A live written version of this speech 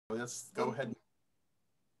Let's go ahead.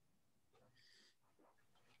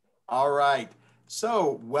 All right.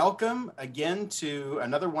 So welcome again to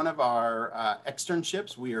another one of our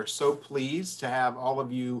externships. We are so pleased to have all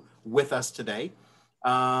of you with us today.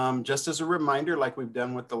 Just as a reminder, like we've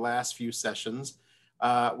done with the last few sessions,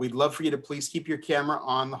 we'd love for you to please keep your camera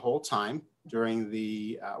on the whole time during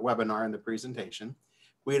the webinar and the presentation.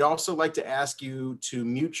 We'd also like to ask you to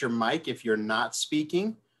mute your mic if you're not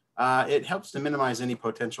speaking. It helps to minimize any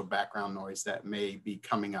potential background noise that may be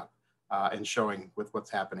coming up and showing with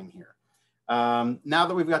what's happening here. Now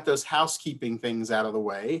that we've got those housekeeping things out of the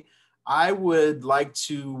way, I would like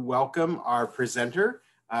to welcome our presenter,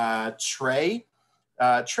 Trey.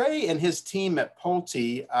 Trey and his team at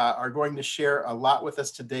Pulte are going to share a lot with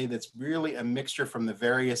us today that's really a mixture from the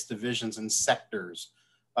various divisions and sectors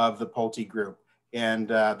of the Pulte Group and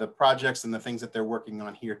the projects and the things that they're working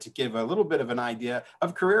on here to give a little bit of an idea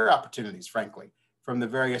of career opportunities, frankly, from the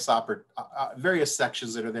various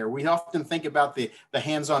sections that are there. We often think about the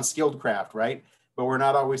hands-on skilled craft, right? But we're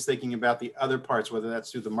not always thinking about the other parts, whether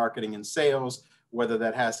that's through the marketing and sales, whether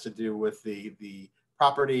that has to do with the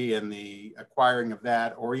property and the acquiring of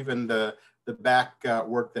that, or even the back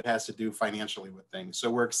work that has to do financially with things.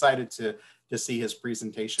 So we're excited to see his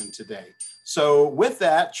presentation today. So with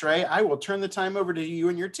that, Trey, I will turn the time over to you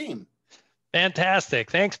and your team.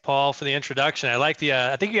 Fantastic. Thanks, Paul, for the introduction. I like the,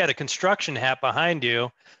 I think you had a construction hat behind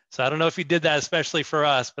you. So I don't know if you did that especially for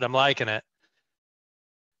us, but I'm liking it.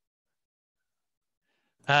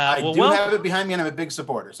 I do have it behind me and I'm a big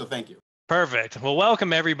supporter, so thank you. Perfect. Well,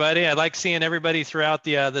 welcome everybody. I like seeing everybody throughout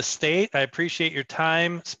the state. I appreciate your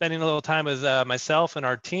time, spending a little time with myself and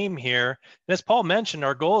our team here. And as Paul mentioned,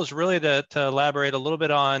 our goal is really to elaborate a little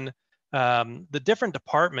bit on the different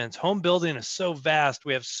departments. Home building is so vast.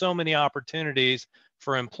 We have so many opportunities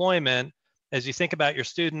for employment. As you think about your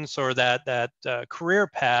students or that career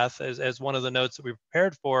path, as one of the notes that we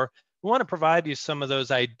prepared for, we want to provide you some of those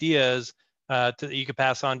ideas that you can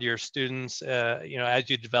pass on to your students, as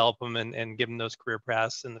you develop them and give them those career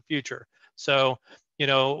paths in the future. So,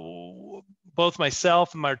 both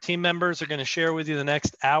myself and my team members are going to share with you the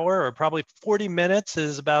next hour, or probably 40 minutes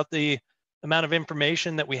is about the amount of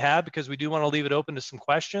information that we have, because we do want to leave it open to some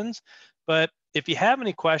questions. But if you have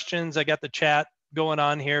any questions, I got the chat going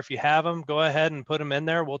on here. If you have them, go ahead and put them in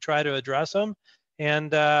there. We'll try to address them.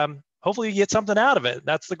 And hopefully you get something out of it.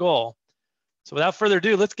 That's the goal. So without further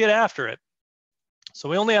ado, let's get after it. So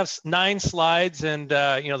we only have 9 slides, and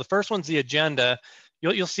the first one's the agenda.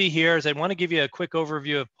 You'll see here is I want to give you a quick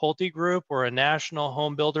overview of PulteGroup. We're a national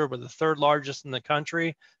home builder. We're the 3rd largest in the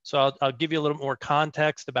country. So I'll give you a little more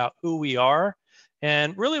context about who we are.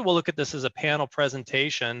 And really, we'll look at this as a panel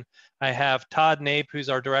presentation. I have Todd Nape, who's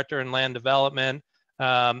our Director in Land Development,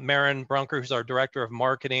 Maren Brunker, who's our Director of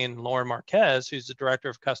Marketing, and Lauren Marquez, who's the Director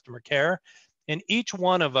of Customer Care. And each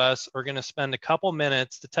one of us are going to spend a couple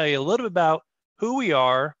minutes to tell you a little bit about who we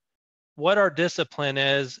are, what our discipline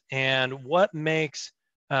is, and what makes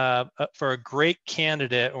for a great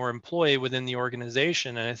candidate or employee within the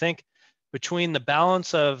organization. And I think between the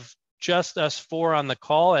balance of just us 4 on the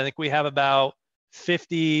call, I think we have about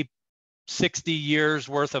 50, 60 years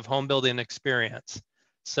worth of home building experience.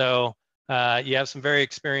 So you have some very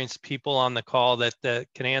experienced people on the call that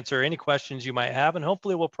can answer any questions you might have, and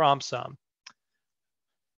hopefully we'll prompt some.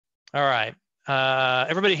 All right.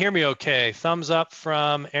 Everybody hear me okay? Thumbs up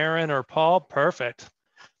from Aaron or Paul. Perfect.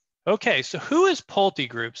 Okay, so who is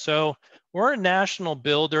PulteGroup? So we're a national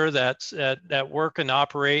builder that work and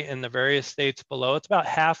operate in the various states below. It's about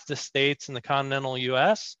half the states in the continental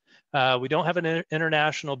US. We don't have an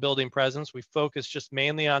international building presence. We focus just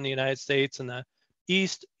mainly on the United States and the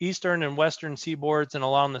eastern and western seaboards, and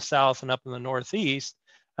along the south and up in the northeast.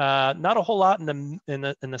 Not a whole lot in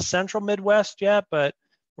the central Midwest yet, but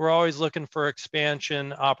we're always looking for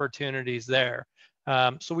expansion opportunities there.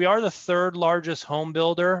 So we are the 3rd largest home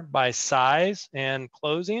builder by size and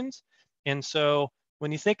closings. And so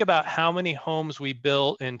when you think about how many homes we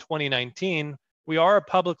built in 2019, we are a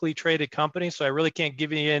publicly traded company. So I really can't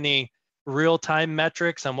give you any real-time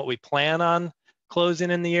metrics on what we plan on closing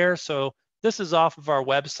in the year. So this is off of our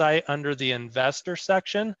website under the investor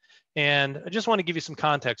section. And I just want to give you some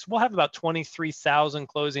context. We'll have about 23,000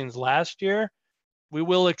 closings last year. We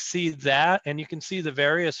will exceed that, and you can see the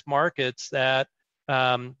various markets that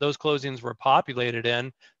those closings were populated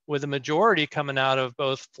in, with a majority coming out of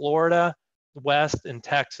both Florida, West, and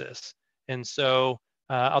Texas. And so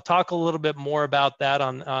I'll talk a little bit more about that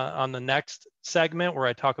on the next segment, where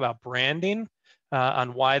I talk about branding,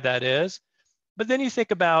 on why that is. But then you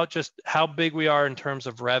think about just how big we are in terms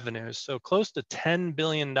of revenues. So close to $10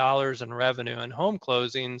 billion in revenue, and home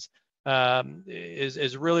closings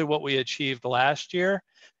is really what we achieved last year.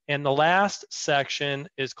 And the last section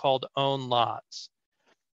is called own lots.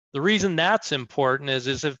 The reason that's important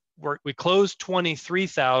is if we close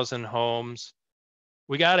 23,000 homes,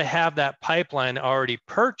 we got to have that pipeline already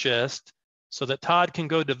purchased so that Todd can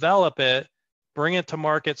go develop it, bring it to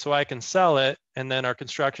market so I can sell it, and then our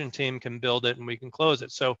construction team can build it and we can close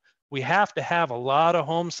it. So we have to have a lot of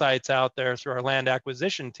home sites out there through our land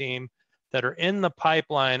acquisition team that are in the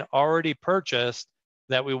pipeline already purchased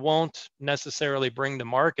that we won't necessarily bring to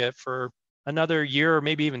market for another year or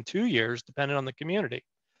maybe even 2 years, depending on the community.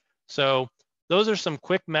 So those are some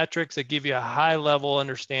quick metrics that give you a high level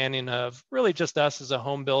understanding of really just us as a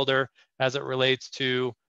home builder as it relates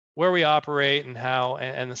to where we operate and how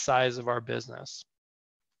and the size of our business.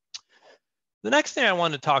 The next thing I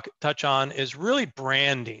want to touch on is really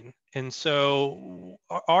branding. And so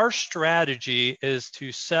our strategy is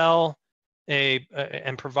to sell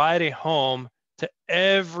and provide a home to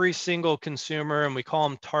every single consumer, and we call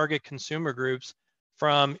them target consumer groups.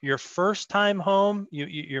 From your first time home,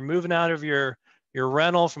 you're moving out of your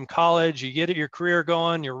rental from college, you get your career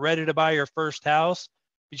going, you're ready to buy your first house,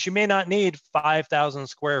 but you may not need 5,000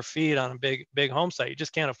 square feet on a big home site. You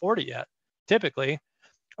just can't afford it yet, typically.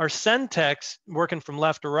 Our Centex, working from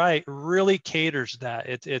left to right, really caters that.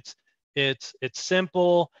 It's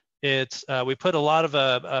simple. We put a lot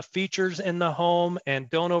of features in the home and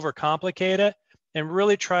don't overcomplicate it, and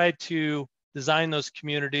really try to design those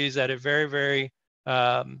communities at a very, very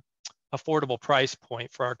affordable price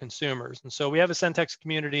point for our consumers. And so we have a Centex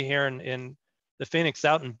community here in the Phoenix,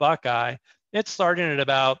 out in Buckeye. It's starting at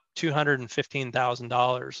about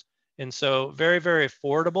 $215,000. And so very, very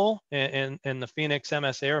affordable in the Phoenix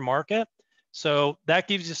MSA market. So that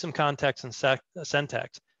gives you some context in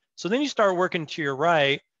Centex. So then you start working to your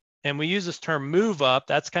right, and we use this term move up.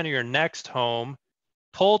 That's kind of your next home.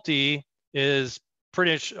 Pulte is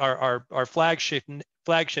pretty much our flagship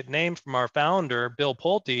name from our founder, Bill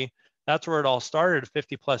Pulte. That's where it all started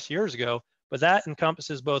 50 plus years ago. But that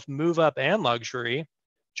encompasses both move up and luxury.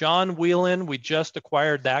 John Whelan, we just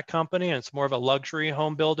acquired that company, and it's more of a luxury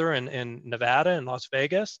home builder in Nevada and Las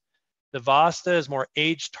Vegas. The Vasta is more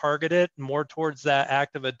age targeted, more towards that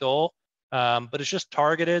active adult, but it's just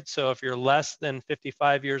targeted. So if you're less than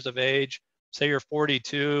 55 years of age, say you're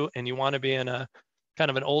 42 and you want to be in a kind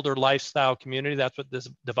of an older lifestyle community, that's what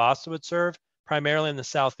the Vasta would serve, primarily in the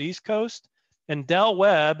Southeast coast. And Del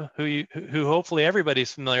Webb, who hopefully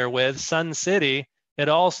everybody's familiar with, Sun City, it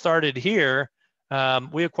all started here.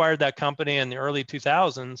 We acquired that company in the early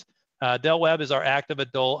 2000s. Del Webb is our active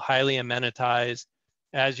adult, highly amenitized.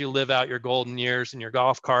 As you live out your golden years in your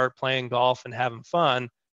golf cart, playing golf and having fun,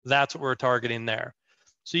 that's what we're targeting there.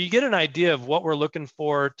 So you get an idea of what we're looking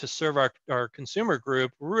for to serve our consumer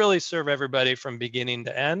group, really serve everybody from beginning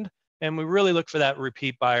to end. And we really look for that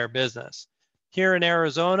repeat buyer business. Here in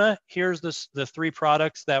Arizona, here's the three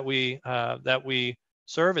products that we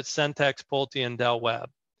serve. It's Centex, Pulte, and Del Webb.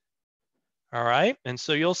 All right, and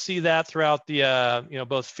so you'll see that throughout the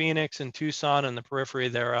both Phoenix and Tucson and the periphery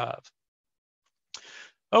thereof.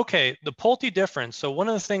 Okay, the Pulte difference. So one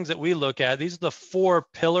of the things that we look at, these are the four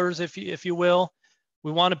pillars, if you will.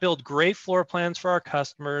 We want to build great floor plans for our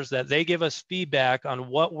customers that they give us feedback on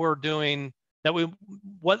what we're doing,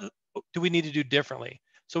 what do we need to do differently.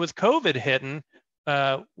 So with COVID hitting,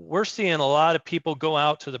 we're seeing a lot of people go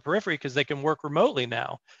out to the periphery because they can work remotely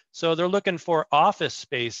now. So they're looking for office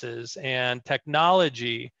spaces and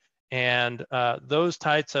technology and those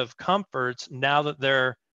types of comforts now that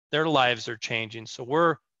their lives are changing. So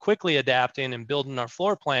we're quickly adapting and building our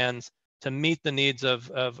floor plans to meet the needs of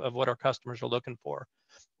what our customers are looking for.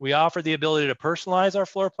 We offer the ability to personalize our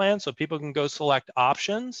floor plan so people can go select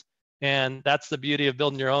options. And that's the beauty of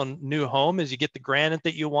building your own new home, is you get the granite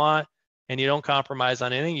that you want and you don't compromise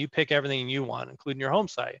on anything. You pick everything you want, including your home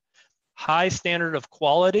site. High standard of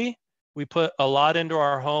quality. We put a lot into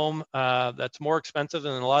our home that's more expensive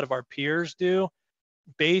than a lot of our peers do,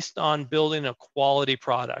 based on building a quality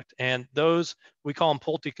product. And those, we call them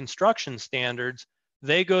Pulte construction standards.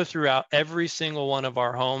 They go throughout every single one of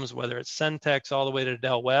our homes, whether it's Centex all the way to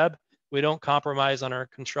Del Webb. We don't compromise on our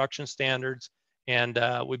construction standards, and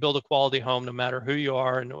we build a quality home no matter who you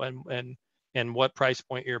are and what price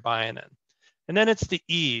point you're buying in. And then it's the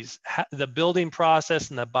ease, the building process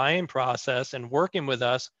and the buying process, and working with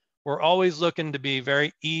us. We're always looking to be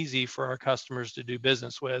very easy for our customers to do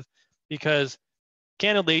business with, because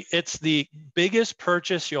candidly, it's the biggest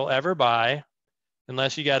purchase you'll ever buy,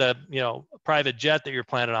 unless you got a private jet that you're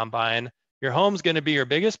planning on buying. Your home's going to be your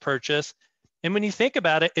biggest purchase. And when you think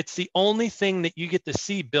about it, it's the only thing that you get to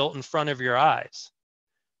see built in front of your eyes.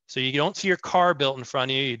 So you don't see your car built in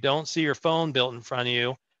front of you. You don't see your phone built in front of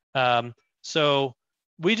you. So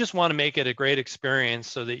we just want to make it a great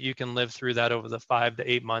experience so that you can live through that over the 5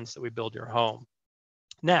 to 8 months that we build your home.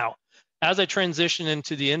 Now, as I transition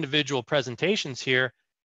into the individual presentations here,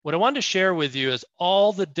 what I wanted to share with you is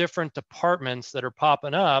all the different departments that are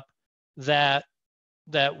popping up that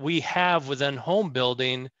we have within home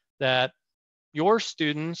building that your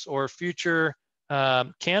students or future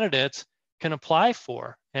candidates can apply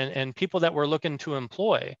for, and people that we're looking to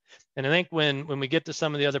employ. And I think when we get to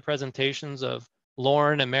some of the other presentations of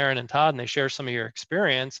Lauren and Maren and Todd, and they share some of your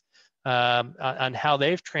experience on how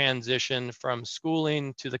they've transitioned from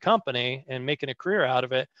schooling to the company and making a career out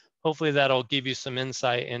of it, hopefully that'll give you some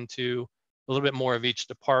insight into a little bit more of each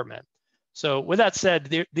department. So with that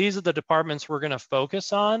said, these are the departments we're going to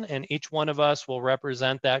focus on, and each one of us will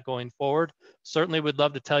represent that going forward. Certainly would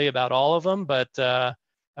love to tell you about all of them, but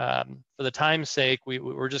for the time's sake,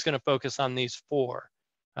 we're just going to focus on these 4.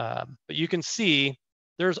 But you can see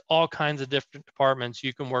there's all kinds of different departments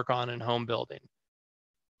you can work on in home building.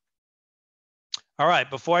 All right,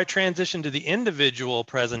 before I transition to the individual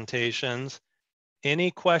presentations,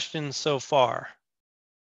 any questions so far?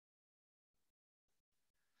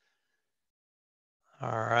 All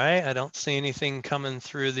right, I don't see anything coming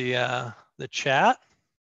through the chat.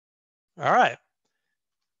 All right,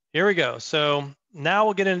 here we go. So now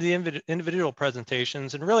we'll get into the individual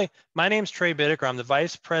presentations. And really, my name's Trey Bittaker. I'm the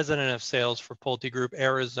Vice President of Sales for PulteGroup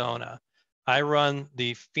Arizona. I run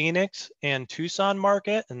the Phoenix and Tucson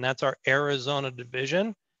market, and that's our Arizona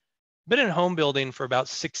division. Been in home building for about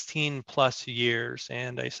 16 plus years.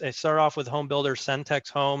 And I started off with home builder Centex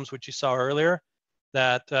Homes, which you saw earlier,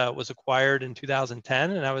 that was acquired in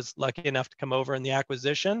 2010. And I was lucky enough to come over in the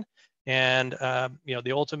acquisition. And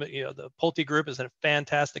the ultimate, the PulteGroup is a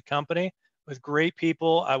fantastic company with great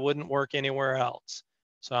people. I wouldn't work anywhere else.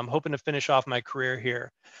 So I'm hoping to finish off my career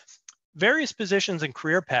here. Various positions and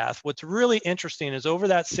career path. What's really interesting is over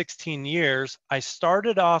that 16 years, I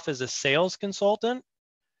started off as a sales consultant,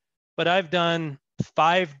 but I've done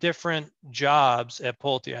 5 different jobs at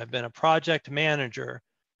Pulte. I've been a project manager,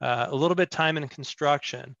 a little bit time in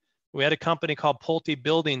construction. We had a company called Pulte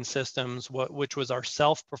Building Systems, which was our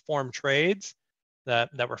self-performed trades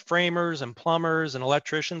that were framers and plumbers and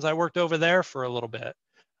electricians. I worked over there for a little bit.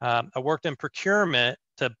 I worked in procurement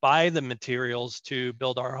to buy the materials to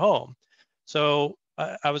build our home. So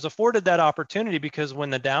I was afforded that opportunity because when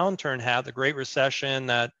the downturn happened, the Great Recession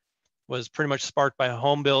that was pretty much sparked by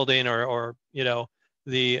home building or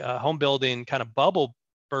the home building kind of bubble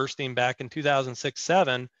bursting back in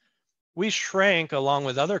 2006-07, we shrank along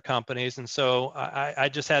with other companies. And so I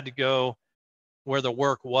just had to go where the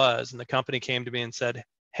work was. And the company came to me and said,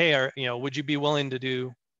 hey, would you be willing to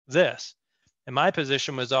do this? And my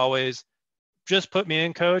position was always, just put me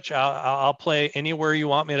in, coach. I'll play anywhere you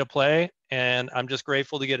want me to play. And I'm just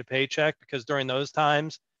grateful to get a paycheck, because during those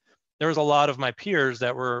times, there was a lot of my peers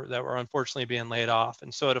that were unfortunately being laid off.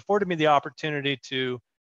 And so it afforded me the opportunity to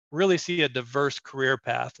really see a diverse career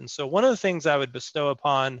path. And so one of the things I would bestow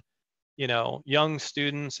upon, young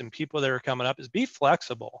students and people that are coming up is be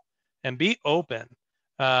flexible and be open.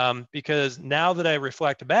 Because now that I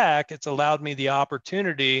reflect back, it's allowed me the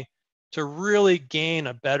opportunity to really gain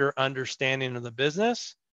a better understanding of the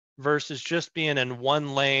business versus just being in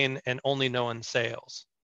one lane and only knowing sales.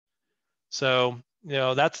 So,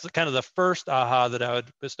 that's kind of the first aha that I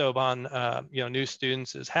would bestow upon, new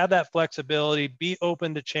students is have that flexibility, be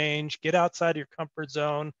open to change, get outside your comfort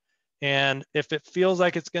zone. And if it feels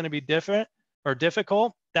like it's going to be different or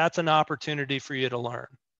difficult, that's an opportunity for you to learn.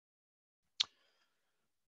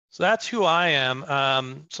 So that's who I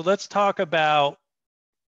am. So let's talk about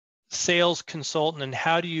sales consultant and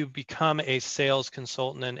how do you become a sales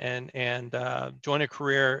consultant and join a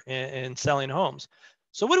career in selling homes.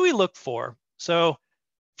 So what do we look for? So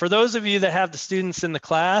for those of you that have the students in the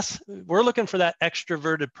class, we're looking for that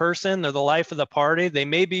extroverted person. They're the life of the party. They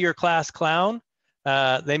may be your class clown.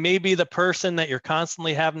 They may be the person that you're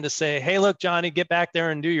constantly having to say, hey, look, Johnny, get back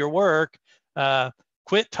there and do your work.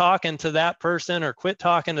 Quit talking to that person or quit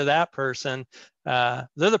talking to that person. They're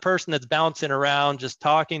the person that's bouncing around, just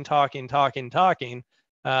talking,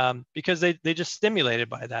 because they just stimulated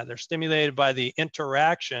by that. They're stimulated by the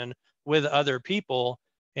interaction with other people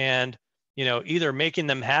and, either making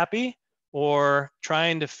them happy or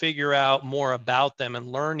trying to figure out more about them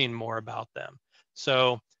and learning more about them.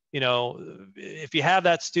 So, if you have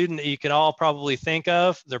that student that you can all probably think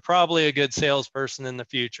of, they're probably a good salesperson in the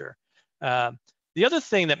future. The other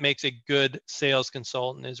thing that makes a good sales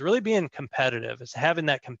consultant is really being competitive, is having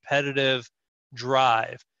that competitive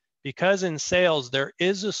drive, because in sales, there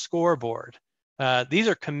is a scoreboard. These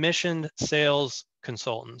are commissioned sales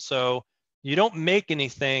consultants. So you don't make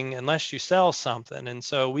anything unless you sell something. And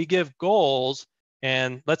so we give goals,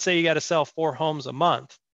 and let's say you got to sell 4 homes a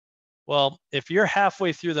month. Well, if you're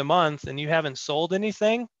halfway through the month and you haven't sold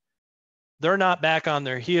anything, they're not back on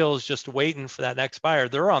their heels just waiting for that next buyer.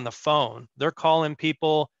 They're on the phone. They're calling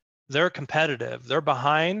people. They're competitive. They're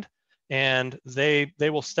behind, and they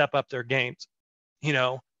will step up their games,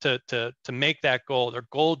 to make that goal. They're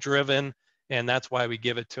goal driven, and that's why we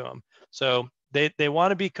give it to them. So they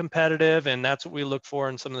want to be competitive, and that's what we look for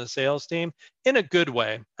in some of the sales team in a good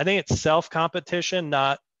way. I think it's self-competition,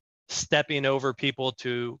 not stepping over people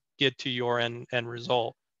to get to your end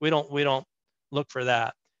result. We don't look for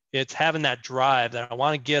that. It's having that drive that I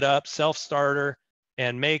want to get up, self-starter,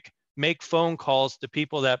 and make phone calls to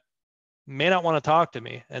people that may not want to talk to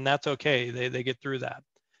me, and that's okay. They get through that.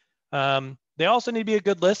 They also need to be a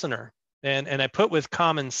good listener, and I put with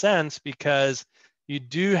common sense, because you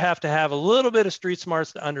do have to have a little bit of street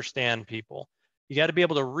smarts to understand people. You got to be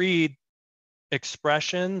able to read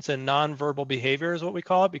expressions and nonverbal behavior is what we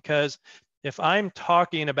call it, because if I'm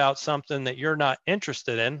talking about something that you're not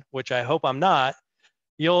interested in, which I hope I'm not,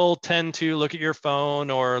 you'll tend to look at your phone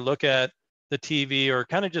or look at the TV or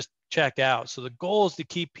kind of just check out. So the goal is to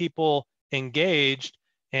keep people engaged,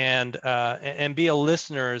 and be a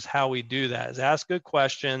listener is how we do that, is ask good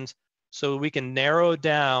questions so we can narrow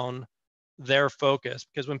down their focus.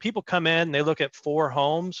 Because when people come in, they look at 4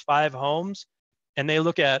 homes, 5 homes, and they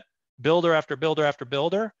look at builder after builder after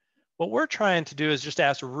builder. What we're trying to do is just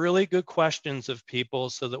ask really good questions of people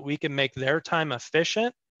so that we can make their time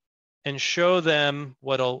efficient and show them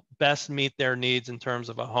what'll best meet their needs in terms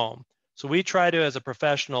of a home. So we try to, as a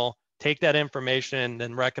professional, take that information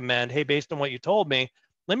and recommend, hey, based on what you told me,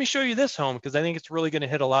 let me show you this home, because I think it's really going to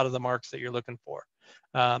hit a lot of the marks that you're looking for.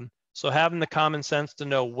 So having the common sense to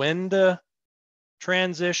know when to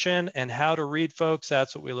transition and how to read folks,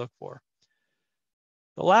 that's what we look for.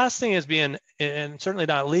 The last thing is being, and certainly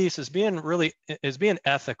not least, is being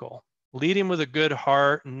ethical, leading with a good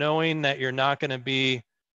heart, knowing that you're not going to be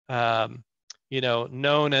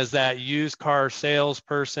known as that used car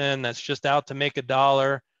salesperson that's just out to make a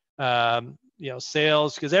dollar.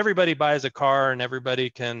 Sales, because everybody buys a car and everybody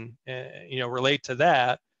can, relate to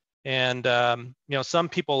that. And, some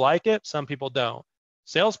people like it, some people don't.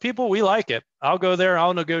 Salespeople, we like it. I'll go there,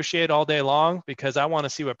 I'll negotiate all day long, because I want to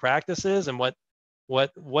see what practice is and what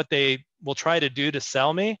they will try to do to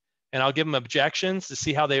sell me. And I'll give them objections to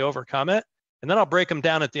see how they overcome it. And then I'll break them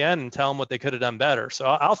down at the end and tell them what they could have done better. So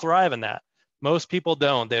I'll thrive in that. Most people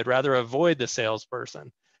don't. They'd rather avoid the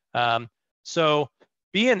salesperson. So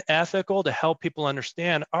being ethical to help people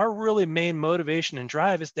understand, our really main motivation and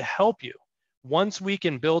drive is to help you. Once we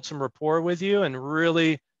can build some rapport with you and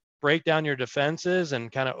really break down your defenses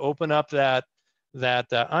and kind of open up that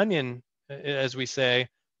onion, as we say,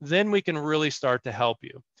 then we can really start to help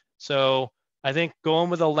you. So I think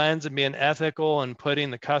going with a lens and being ethical and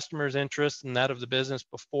putting the customer's interest and that of the business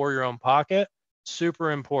before your own pocket,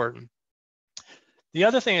 super important. The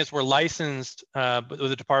other thing is we're licensed with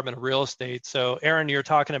the Department of Real Estate. So Aaron, you're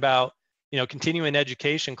talking about, continuing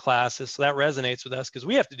education classes. So that resonates with us, because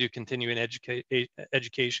we have to do continuing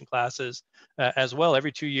education classes as well.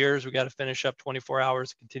 Every 2 years, we got to finish up 24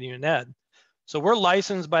 hours of continuing ed. So we're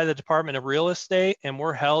licensed by the Department of Real Estate, and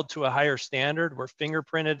we're held to a higher standard. We're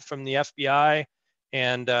fingerprinted from the FBI,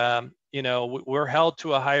 and we're held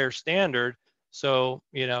to a higher standard. So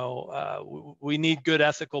we need good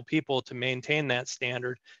ethical people to maintain that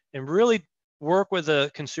standard and really work with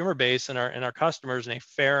the consumer base and our customers in a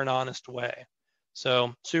fair and honest way.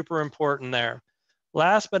 So super important there.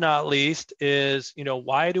 Last but not least is,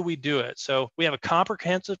 why do we do it? So we have a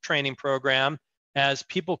comprehensive training program. As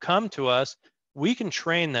people come to us, we can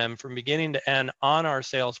train them from beginning to end on our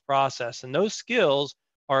sales process. And those skills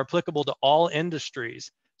are applicable to all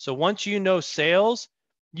industries. So once you know sales,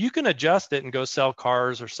 you can adjust it and go sell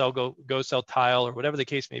cars or go sell tile or whatever the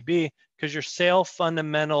case may be, because your sale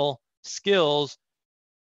fundamental skills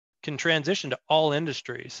can transition to all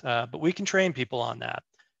industries. But we can train people on that,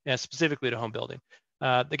 and specifically to home building.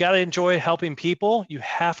 They got to enjoy helping people. You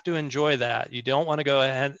have to enjoy that. You don't want to go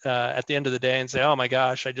ahead at the end of the day and say, oh my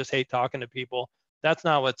gosh, I just hate talking to people. That's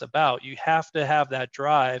not what it's about. You have to have that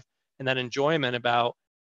drive and that enjoyment about,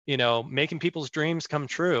 making people's dreams come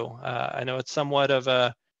true. I know it's somewhat of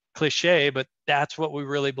a cliche, but that's what we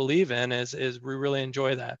really believe in, is we really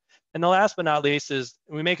enjoy that. And the last but not least is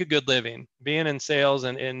we make a good living. Being in sales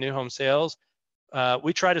and in new home sales,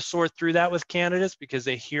 we try to sort through that with candidates, because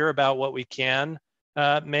they hear about what we can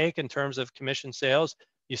make in terms of commission sales.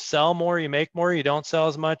 you sell more, you make more, you don't sell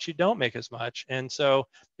as much, you don't make as much. And so,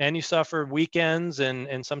 and you suffer weekends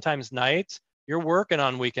and sometimes nights, you're working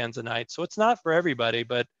on weekends and nights. So it's not for everybody,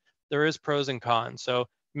 but there is pros and cons. So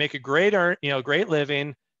make a great great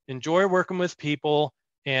living, enjoy working with people,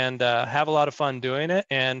 and have a lot of fun doing it.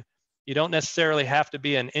 And you don't necessarily have to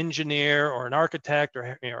be an engineer or an architect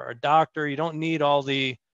or a doctor. You don't need all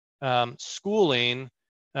the schooling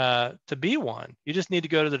to be one. You just need to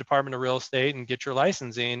go to the Department of Real Estate and get your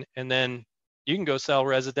licensing, and then you can go sell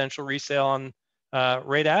residential resale on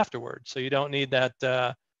right afterwards. So you don't need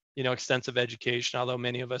that extensive education, although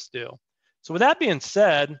many of us do. So with that being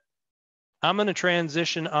said, I'm going to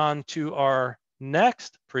transition on to our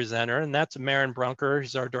next presenter, and that's Maren Brunker.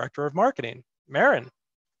 He's our Director of Marketing. Maren.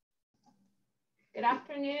 Good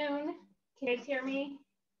afternoon. Can you guys hear me?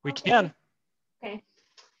 We can. Okay.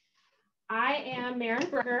 I am Maren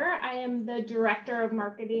Brunker. I am the Director of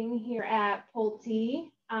Marketing here at Pulte.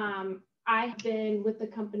 I've been with the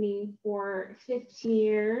company for 15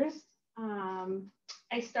 years.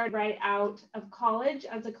 I started right out of college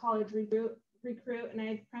as a college recruit, and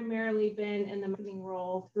I've primarily been in the marketing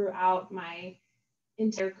role throughout my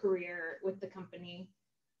entire career with the company.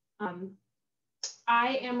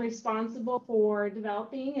 I am responsible for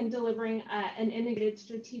developing and delivering an integrated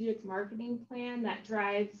strategic marketing plan that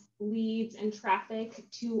drives leads and traffic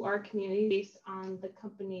to our community based on the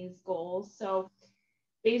company's goals. So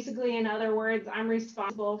basically, in other words, I'm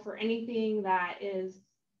responsible for anything that is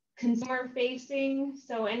consumer facing.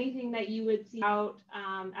 So anything that you would see out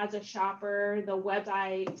as a shopper, the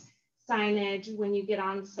website, signage, when you get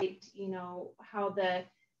on site, how the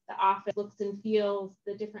office looks and feels,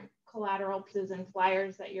 the different collateral pieces and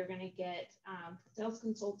flyers that you're going to get, sales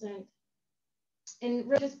consultant, and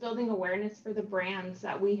really just building awareness for the brands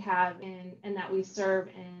that we have and that we serve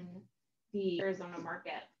in the Arizona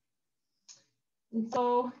market. And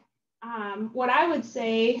so what I would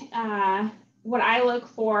say, what I look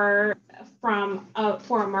for from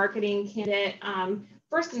for a marketing candidate,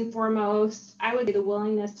 first and foremost, I would say the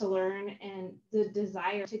willingness to learn and the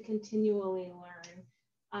desire to continually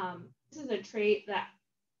learn. This is a trait that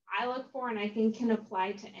I look for and I think can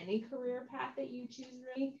apply to any career path that you choose,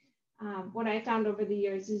 really. What I found over the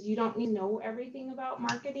years is you don't need to know everything about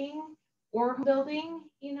marketing or home building.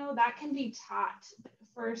 That can be taught.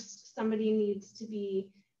 First, somebody needs to be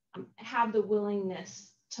have the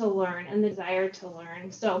willingness to learn and the desire to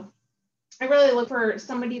learn. So I really look for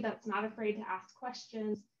somebody that's not afraid to ask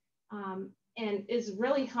questions and is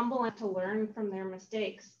really humble enough to learn from their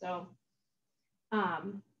mistakes. So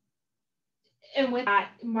and with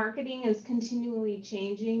that, marketing is continually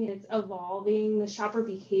changing. It's evolving. The shopper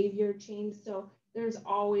behavior changed. So there's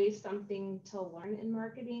always something to learn in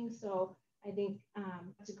marketing. So I think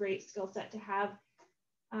that's a great skill set to have.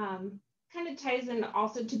 Kind of ties in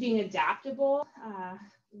also to being adaptable.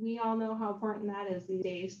 We all know how important that is these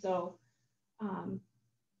days. So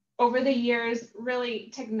over the years, really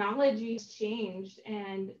technology has changed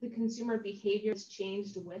and the consumer behavior has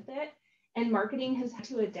changed with it. And marketing has had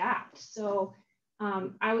to adapt. So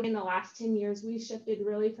I would, in the last 10 years, we shifted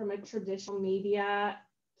really from a traditional media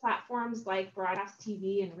platforms like broadcast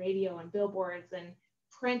TV and radio and billboards and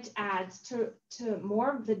print ads to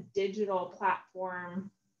more of the digital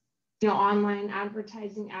platform, online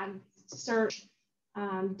advertising, ad search,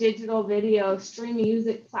 digital video, streaming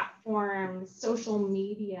music platforms, social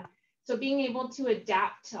media. So being able to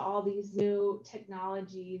adapt to all these new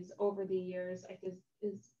technologies over the years, I think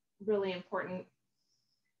is really important.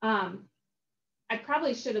 I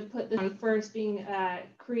probably should have put this on first, being a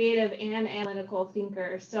creative and analytical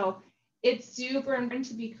thinker. So it's super important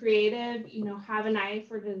to be creative, have an eye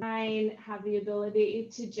for design, have the ability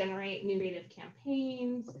to generate new creative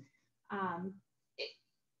campaigns,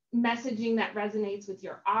 messaging that resonates with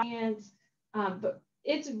your audience. But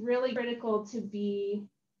it's really critical to be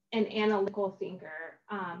an analytical thinker.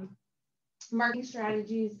 Marketing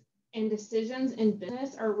strategies and decisions in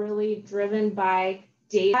business are really driven by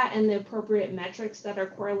data and the appropriate metrics that are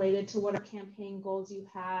correlated to whatever campaign goals you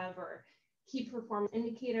have or key performance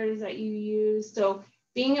indicators that you use. So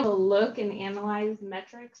being able to look and analyze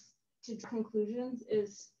metrics to draw conclusions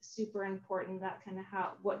is super important. That's kind of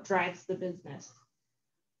what drives the business.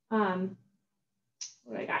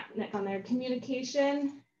 What I got next on there,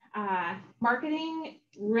 communication. Marketing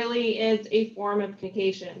really is a form of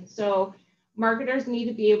communication. So marketers need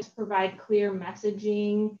to be able to provide clear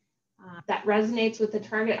messaging that resonates with the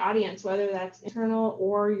target audience, whether that's internal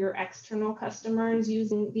or your external customers,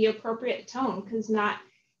 using the appropriate tone, because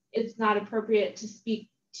it's not appropriate to speak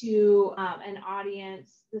to an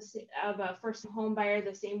audience of a first home buyer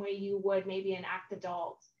the same way you would maybe an ACT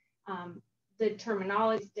adult. the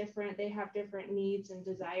terminology is different. They have different needs and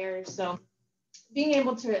desires. So being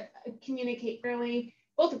able to communicate clearly,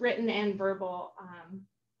 both written and verbal,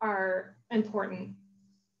 are important.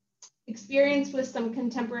 Experience with some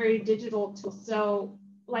contemporary digital tools. So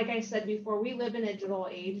like I said before, we live in a digital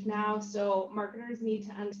age now, so marketers need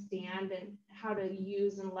to understand and how to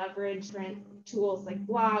use and leverage different tools like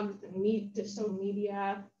blogs and social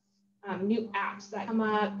media, new apps that come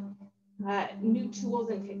up, new tools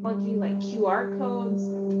and technology like QR codes.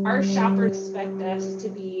 Our shoppers expect us to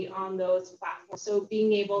be on those platforms. So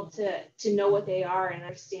being able to know what they are and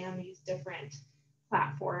understand these different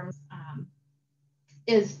platforms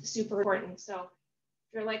is super important. So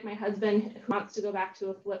if you're like my husband who wants to go back to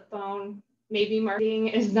a flip phone, maybe marketing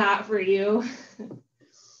is not for you.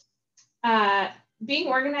 Being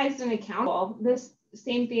organized and accountable, this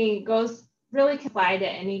same thing goes really can apply to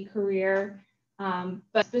any career.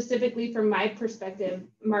 But specifically from my perspective,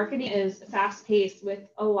 marketing is fast-paced with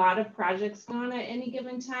a lot of projects going on at any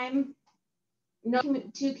given time. No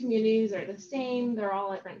two communities are the same. They're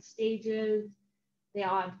all at different stages. They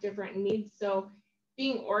all have different needs. So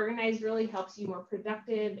being organized really helps you more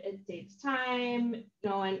productive. It saves time,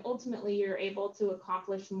 and ultimately you're able to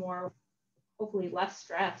accomplish more, hopefully less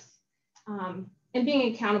stress. And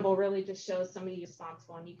being accountable really just shows somebody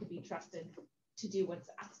responsible and you can be trusted to do what's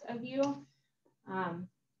asked of you. And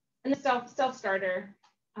the self-starter,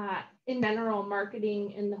 in general,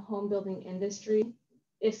 marketing in the home building industry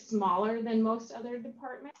is smaller than most other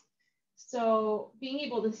departments. So being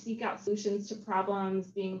able to seek out solutions to problems,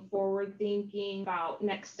 being forward thinking about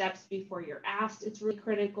next steps before you're asked, it's really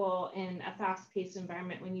critical in a fast-paced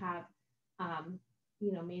environment when you have,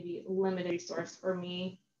 maybe limited resource. For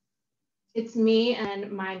me, it's me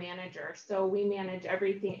and my manager. So we manage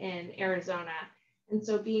everything in Arizona. And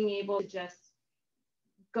so being able to just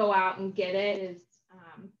go out and get it is,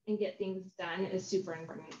 and get things done is super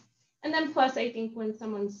important. And then plus, I think when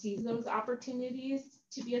someone sees those opportunities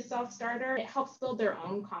to be a self-starter, it helps build their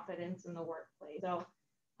own confidence in the workplace. So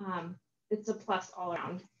it's a plus all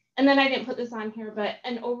around. And then I didn't put this on here, but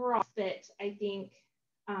an overall fit, I think,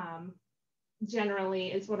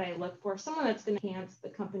 generally is what I look for. Someone that's going to enhance the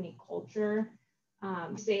company culture.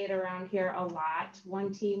 We say it around here a lot,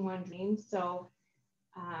 one team, one dream. So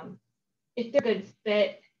if they're a good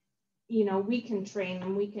fit, we can train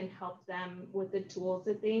them, we can help them with the tools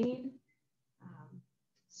that they need.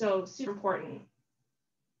 So super important.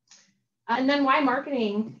 And then why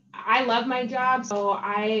marketing? I love my job. So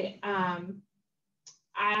I'm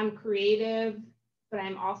creative, but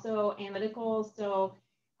I'm also analytical. So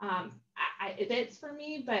it fits for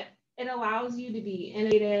me, but it allows you to be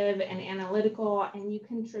innovative and analytical, and you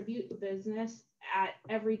contribute to business at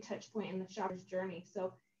every touch point in the shopper's journey.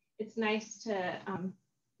 So it's nice to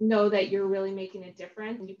know that you're really making a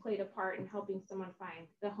difference and you played a part in helping someone find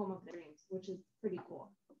the home of their dreams, which is pretty cool.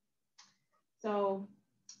 So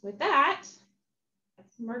with that,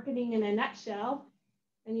 that's marketing in a nutshell.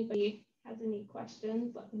 If anybody has any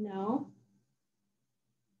questions, let me know.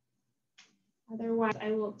 Otherwise,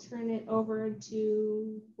 I will turn it over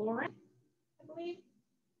to Lauren, I believe.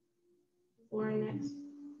 Lauren next.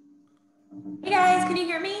 Hey guys, can you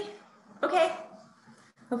hear me? Okay.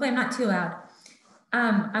 Hopefully I'm not too loud.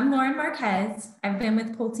 I'm Lauren Marquez. I've been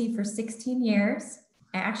with Pulte for 16 years.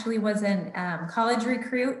 I actually was a college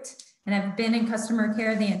recruit, and I've been in customer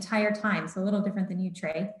care the entire time, so a little different than you,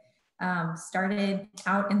 Trey. Started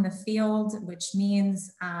out in the field, which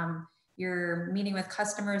means you're meeting with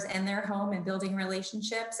customers in their home and building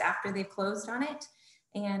relationships after they've closed on it,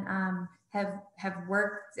 and have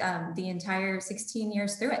worked the entire 16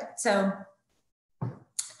 years through it. So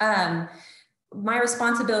my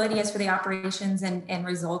responsibility is for the operations and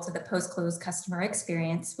results of the post-close customer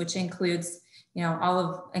experience, which includes, all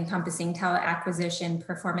of encompassing talent acquisition,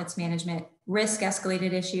 performance management, risk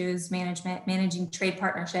escalated issues management, managing trade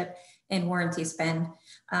partnership, and warranty spend.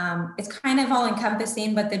 It's kind of all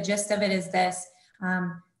encompassing, but the gist of it is this: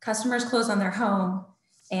 customers close on their home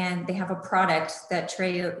and they have a product that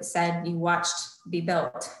Trey said you watched be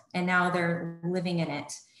built, and now they're living in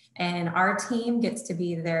it. And our team gets to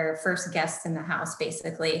be their first guests in the house,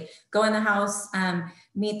 basically. Go in the house,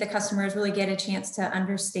 meet the customers, really get a chance to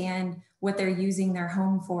understand what they're using their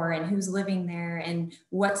home for and who's living there and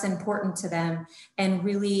what's important to them, and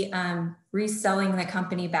really reselling the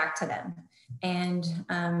company back to them. And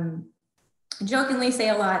jokingly say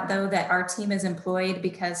a lot, though, that our team is employed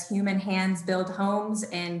because human hands build homes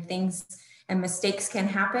and things and mistakes can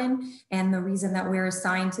happen. And the reason that we're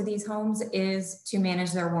assigned to these homes is to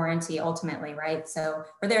manage their warranty ultimately, right? So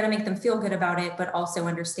we're there to make them feel good about it, but also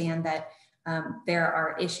understand that there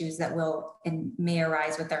are issues that will and may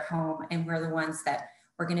arise with their home, and we're the ones that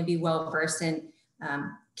are going to be well versed in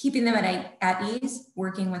keeping them at ease,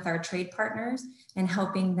 working with our trade partners and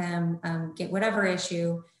helping them get whatever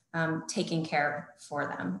issue taken care of for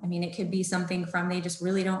them. I mean, it could be something from they just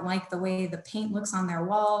really don't like the way the paint looks on their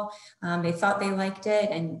wall. They thought they liked it,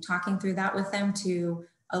 and talking through that with them, to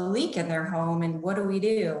a leak in their home and what do we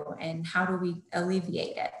do and how do we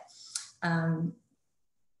alleviate it.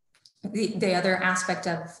 The other aspect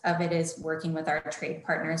of it is working with our trade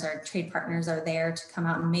partners. Our trade partners are there to come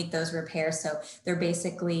out and make those repairs. So they're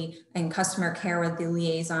basically in customer care with the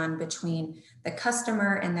liaison between the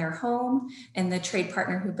customer and their home and the trade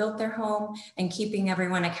partner who built their home, and keeping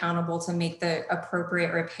everyone accountable to make the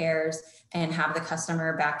appropriate repairs and have the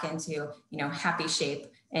customer back into, happy shape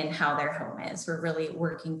and how their home is. We're really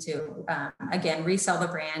working to, again, resell the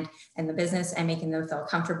brand and the business and making them feel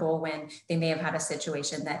comfortable when they may have had a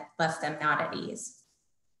situation that left them not at ease.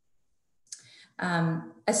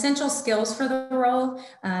 Essential skills for the role.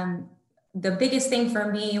 The biggest thing for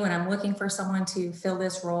me when I'm looking for someone to fill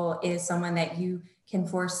this role is someone that you can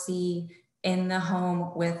foresee in the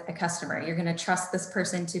home with a customer. You're going to trust this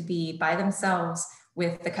person to be by themselves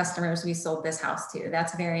with the customers we sold this house to.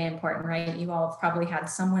 That's very important, right? You all have probably had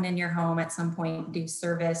someone in your home at some point do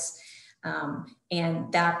service, and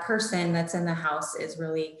that person that's in the house is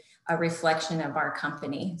really a reflection of our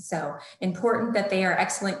company. So important that they are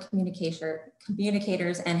excellent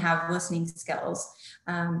communicators and have listening skills.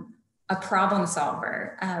 A problem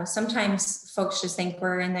solver. Sometimes folks just think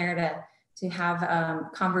we're in there to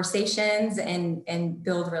have conversations and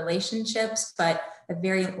build relationships, but a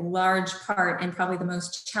very large part and probably the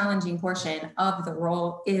most challenging portion of the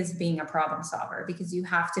role is being a problem solver, because you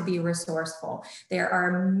have to be resourceful. There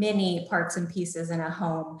are many parts and pieces in a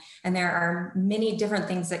home, and there are many different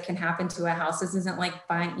things that can happen to a house. This isn't like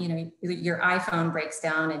buying, your iPhone breaks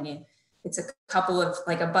down and it's a couple of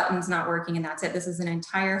like a button's not working and that's it. This is an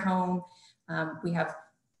entire home. We have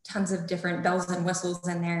tons of different bells and whistles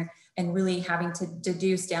in there, and really having to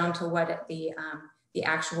deduce down to what the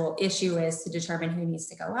actual issue is to determine who needs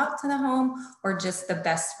to go out to the home or just the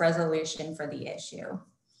best resolution for the issue.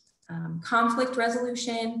 Conflict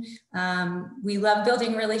resolution. We love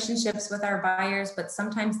building relationships with our buyers, but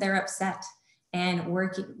sometimes they're upset, and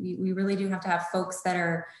we really do have to have folks that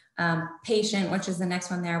are patient, which is the next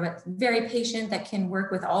one there, but very patient, that can work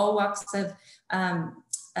with all walks of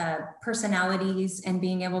personalities and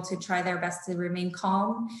being able to try their best to remain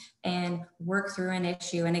calm and work through an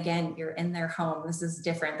issue. And again, you're in their home. This is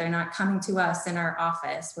different. They're not coming to us in our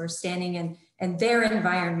office. We're standing in their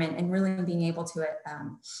environment and really being able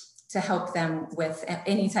to help them with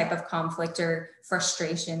any type of conflict or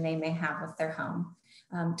frustration they may have with their home.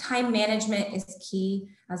 Time management is key.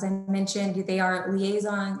 As I mentioned,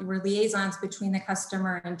 we're liaisons between the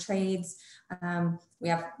customer and trades. We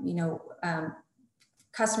have,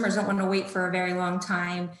 customers don't want to wait for a very long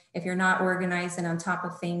time. If you're not organized and on top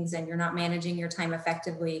of things and you're not managing your time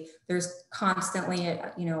effectively, there's constantly,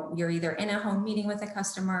 you're either in a home meeting with a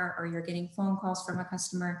customer or you're getting phone calls from a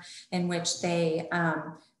customer in which they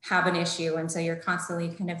have an issue. And so you're constantly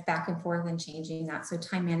kind of back and forth and changing that. So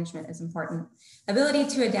time management is important. Ability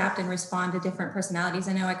to adapt and respond to different personalities.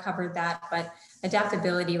 I know I covered that, but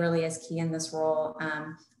adaptability really is key in this role.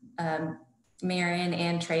 Marion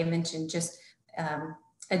and Trey mentioned just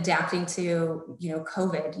adapting to,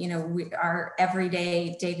 COVID. Our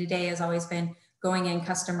everyday, day-to-day has always been going in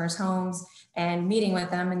customers' homes and meeting with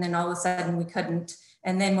them. And then all of a sudden we couldn't.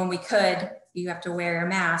 And then when we could, you have to wear a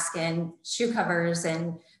mask and shoe covers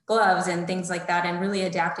and gloves and things like that, and really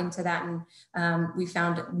adapting to that. And we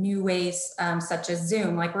found new ways, such as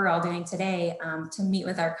Zoom, like we're all doing today, to meet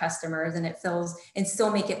with our customers, and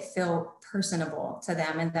still make it feel personable to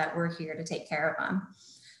them and that we're here to take care of them.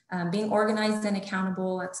 Being organized and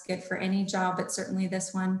accountable, that's good for any job, but certainly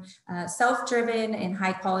this one. Self-driven and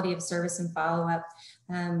high quality of service and follow-up.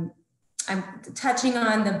 I'm touching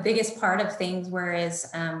on the biggest part of things,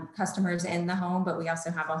 whereas customers in the home, but we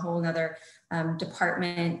also have a whole nother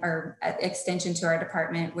department or extension to our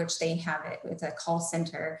department, which they have it's a call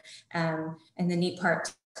center. And the neat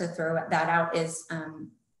part to throw that out is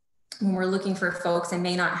when we're looking for folks and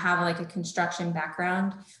may not have like a construction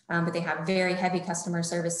background, but they have very heavy customer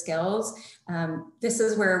service skills. This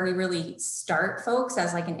is where we really start folks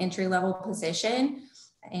as like an entry-level position,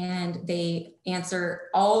 and they answer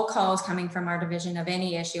all calls coming from our division of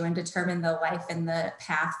any issue and determine the life and the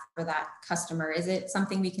path for that customer. Is it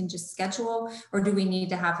something we can just schedule, or do we need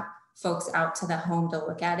to have folks out to the home to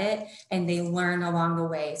look at it, and they learn along the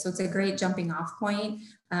way? So it's a great jumping off point.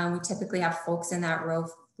 We typically have folks in that role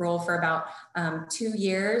role for about 2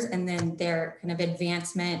 years. And then their kind of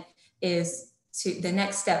advancement is to the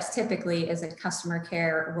next steps typically is a customer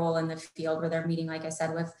care role in the field where they're meeting, like I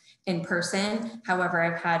said, with in person. However,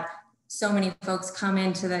 I've had so many folks come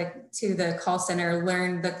into the call center,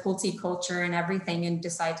 learn the Pulte culture and everything, and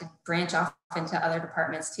decide to branch off into other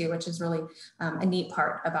departments too, which is really a neat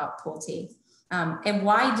part about Pulte. And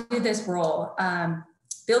why do this role?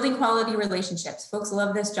 Building quality relationships. Folks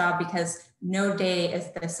love this job because no day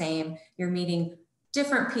is the same. You're meeting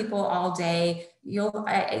different people all day.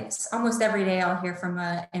 It's almost every day I'll hear from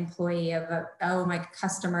an employee of my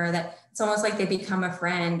customer that it's almost like they become a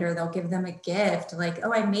friend, or they'll give them a gift like,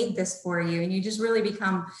 oh, I made this for you. And you just really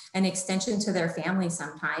become an extension to their family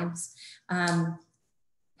sometimes.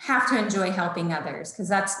 Have to enjoy helping others, because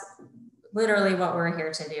that's literally what we're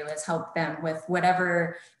here to do, is help them with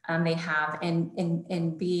whatever they have,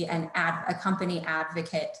 and be a company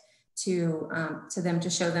advocate to them, to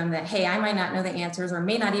show them that, hey, I might not know the answers or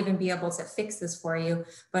may not even be able to fix this for you,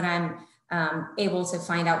 but I'm able to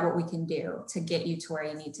find out what we can do to get you to where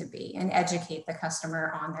you need to be, and educate the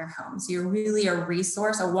customer on their home. So you're really a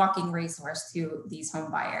resource, a walking resource to these home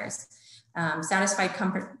buyers. Satisfied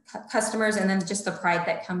customers, and then just the pride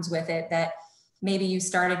that comes with it, that maybe you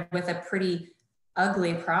started with a pretty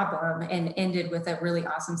ugly problem and ended with a really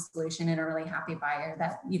awesome solution and a really happy buyer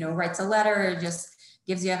that, writes a letter or just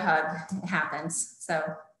gives you a hug. It happens. So,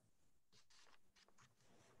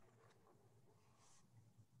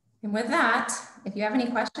 and with that, if you have any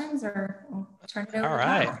questions, or I'll turn it over. All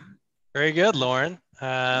right. Very good, Lauren.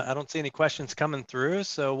 I don't see any questions coming through,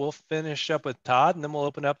 so we'll finish up with Todd, and then we'll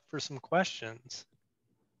open up for some questions.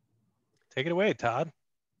 Take it away, Todd.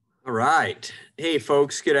 All right. Hey,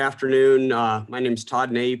 folks. Good afternoon. My name is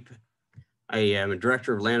Todd Nape. I am a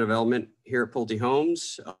director of land development here at Pulte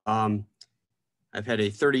Homes. I've had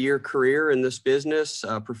a 30-year career in this business,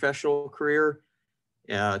 professional career,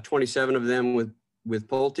 27 of them with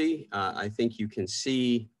Pulte. I think you can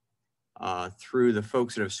see through the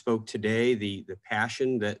folks that have spoke today, the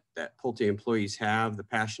passion that Pulte employees have, the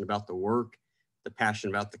passion about the work, the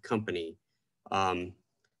passion about the company.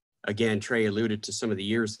 Again, Trey alluded to some of the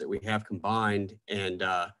years that we have combined, and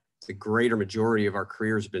the greater majority of our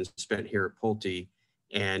careers have been spent here at Pulte.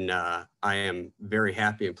 And I am very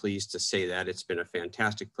happy and pleased to say that it's been a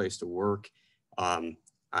fantastic place to work.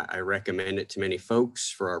 I recommend it to many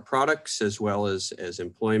folks for our products as well as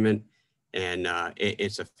employment. And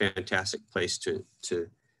it's a fantastic place to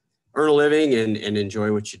earn a living and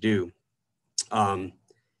enjoy what you do.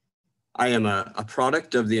 I am a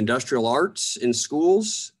product of the industrial arts in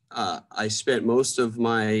schools. I spent most of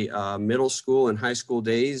my middle school and high school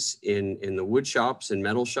days in the wood shops and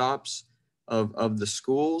metal shops of the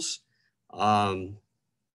schools.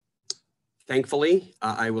 Thankfully,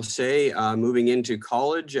 I will say, moving into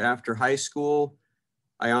college after high school,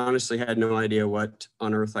 I honestly had no idea what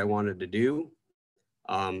on earth I wanted to do.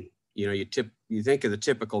 You think of the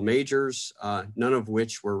typical majors, none of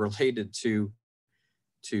which were related to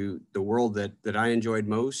the world that I enjoyed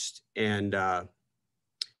most. And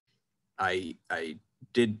I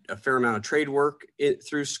did a fair amount of trade work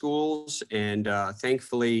through schools, and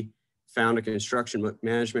thankfully found a construction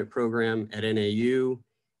management program at NAU.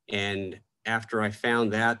 And after I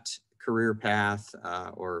found that career path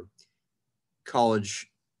or college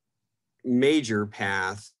major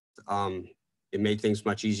path, it made things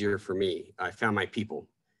much easier for me. I found my people.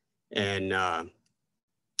 And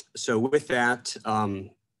so with that,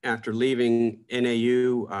 after leaving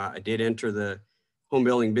NAU, I did enter the home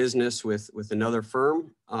building business with another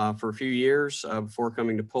firm for a few years before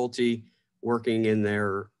coming to Pulte, working in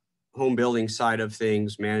their home building side of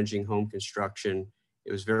things, managing home construction.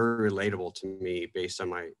 It was very relatable to me based on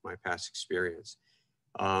my past experience.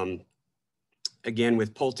 Again,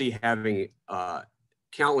 with Pulte having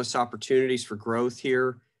countless opportunities for growth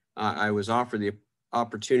here, I was offered the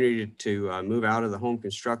opportunity to move out of the home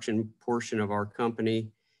construction portion of our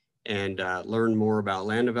company and learn more about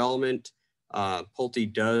land development.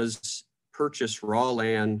 Pulte does purchase raw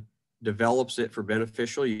land, develops it for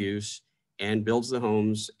beneficial use, and builds the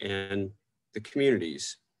homes and the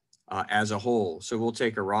communities as a whole. So we'll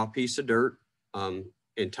take a raw piece of dirt,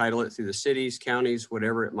 entitle it through the cities, counties,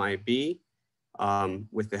 whatever it might be,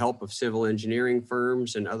 with the help of civil engineering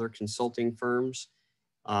firms and other consulting firms.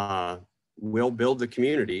 We'll build the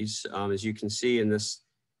communities. As you can see in this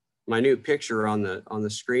minute picture on the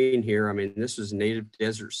screen here, I mean, this was a native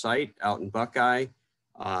desert site out in Buckeye.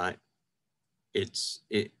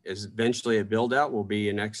 It is eventually a build out will be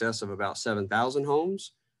in excess of about 7,000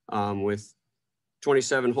 homes with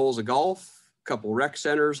 27 holes of golf, a couple rec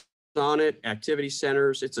centers, on it, activity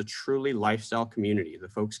centers. It's a truly lifestyle community. The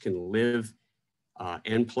folks can live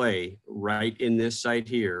and play right in this site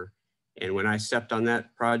here. And when I stepped on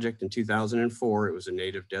that project in 2004, it was a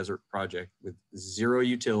native desert project with 0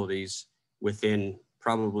 utilities within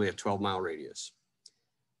probably a 12-mile radius.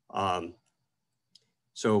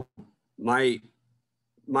 So my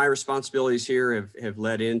responsibilities here have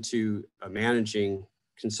led into managing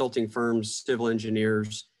consulting firms, civil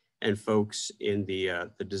engineers, and folks in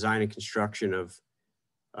the design and construction of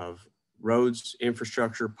roads,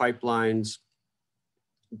 infrastructure, pipelines,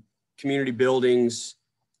 community buildings,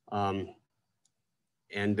 and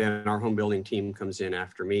then our home building team comes in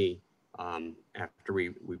after me, after we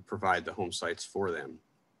provide the home sites for them.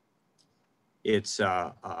 It's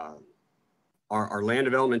our land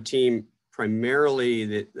development team, primarily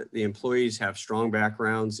the employees have strong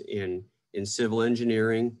backgrounds in civil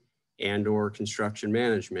engineering and or construction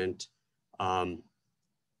management,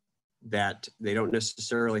 that they don't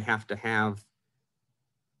necessarily have to have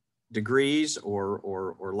degrees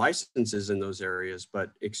or licenses in those areas,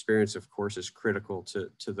 but experience, of course, is critical to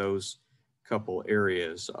those couple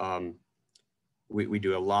areas. We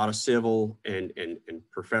do a lot of civil and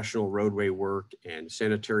professional roadway work and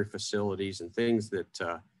sanitary facilities and things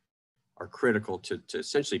that are critical to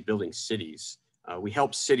essentially building cities. We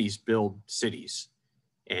help cities build cities,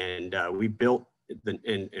 and we built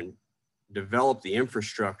and developed the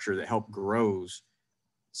infrastructure that help grows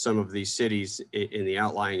some of these cities in the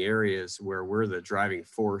outlying areas where we're the driving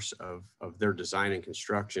force of their design and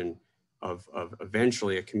construction of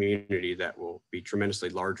eventually a community that will be tremendously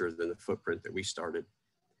larger than the footprint that we started.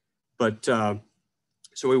 But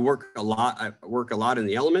so we work a lot. I work a lot in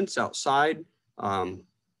the elements outside.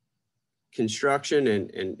 Construction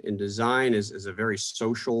and design is a very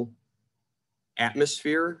social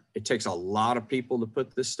atmosphere. It takes a lot of people to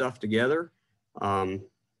put this stuff together.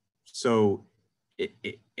 So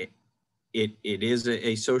it is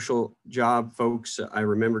a social job, folks. I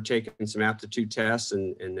remember taking some aptitude tests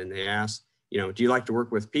and then they asked, do you like to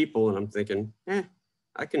work with people? And I'm thinking,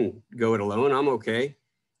 I can go it alone. I'm okay.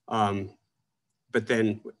 But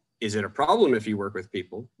then is it a problem if you work with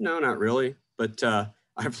people? No, not really. But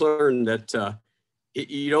I've learned that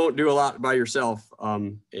you don't do a lot by yourself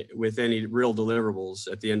with any real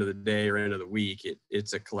deliverables at the end of the day or end of the week.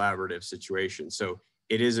 It's a collaborative situation. So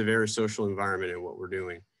it is a very social environment in what we're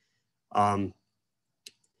doing.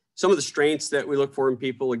 Some of the strengths that we look for in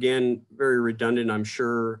people, again, very redundant, I'm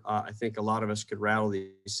sure. I think a lot of us could rattle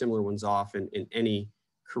these similar ones off in any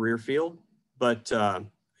career field, but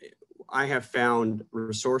I have found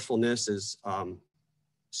resourcefulness is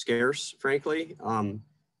scarce, frankly.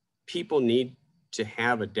 People need to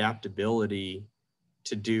have adaptability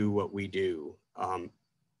to do what we do.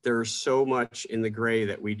 There's so much in the gray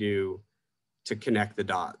that we do to connect the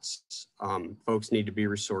dots. Folks need to be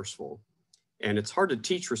resourceful. And it's hard to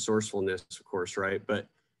teach resourcefulness, of course, right? But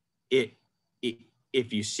if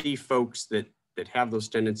you see folks that have those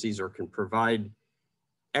tendencies or can provide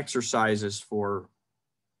exercises for,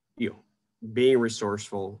 being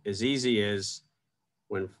resourceful, as easy as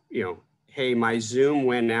when, hey, my Zoom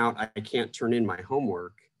went out, I can't turn in my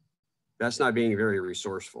homework. That's not being very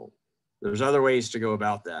resourceful. There's other ways to go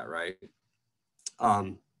about that, right?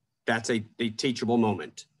 That's a teachable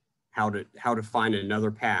moment, how to find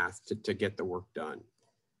another path to get the work done.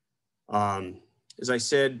 As I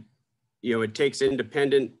said, it takes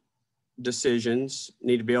independent decisions,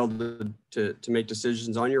 need to be able to make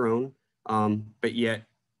decisions on your own, but yet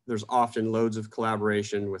there's often loads of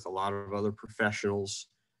collaboration with a lot of other professionals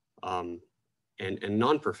and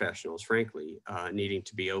non-professionals, frankly, needing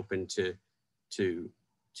to be open to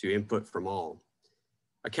input from all.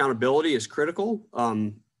 Accountability is critical.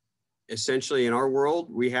 Essentially in our world,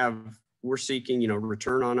 we're seeking,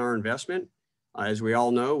 return on our investment. As we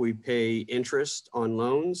all know, we pay interest on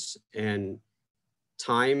loans, and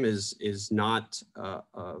time is not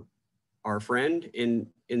our friend in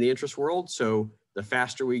the interest world. So the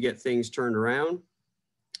faster we get things turned around,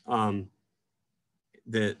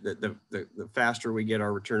 the faster we get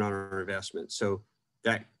our return on our investment. So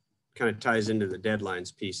that kind of ties into the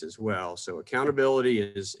deadlines piece as well. So accountability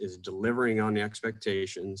is delivering on the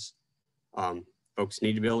expectations. Folks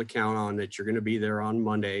need to be able to count on that you're going to be there on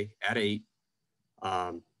Monday at 8,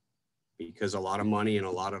 because a lot of money and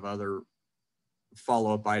a lot of other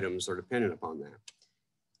follow-up items are dependent upon that.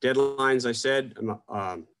 Deadlines, I said,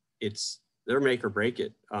 they're make or break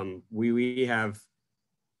it. We have,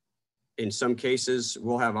 in some cases,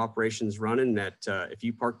 we'll have operations running that if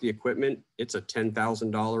you park the equipment, it's a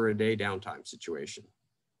 $10,000 a day downtime situation.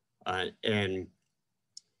 And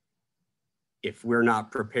if we're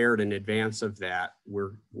not prepared in advance of that,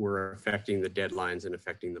 we're affecting the deadlines and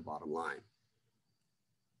affecting the bottom line.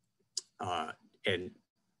 And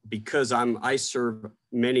because I serve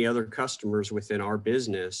many other customers within our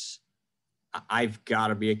business, I've got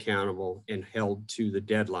to be accountable and held to the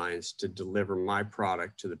deadlines to deliver my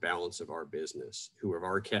product to the balance of our business, who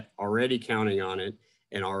are already counting on it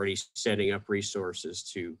and already setting up resources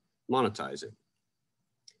to monetize it.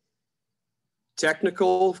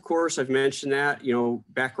 Technical, of course, I've mentioned that, you know,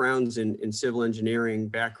 backgrounds in civil engineering,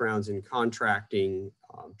 backgrounds in contracting,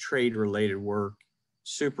 trade-related work,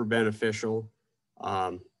 super beneficial,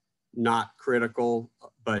 not critical,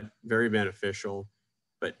 but very beneficial.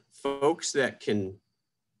 But folks that can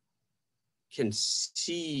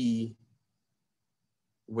see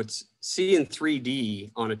in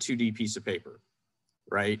 3D on a 2D piece of paper,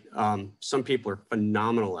 right? Some people are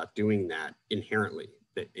phenomenal at doing that inherently.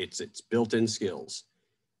 That it's built-in skills.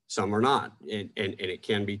 Some are not, and it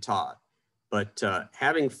can be taught. But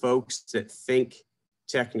having folks that think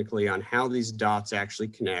technically on how these dots actually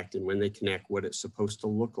connect, and when they connect, what it's supposed to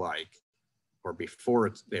look like, or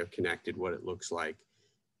before they're connected, what it looks like,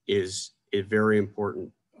 is a very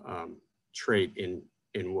important trait in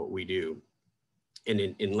what we do. And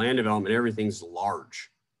in land development, everything's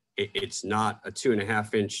large. It's not a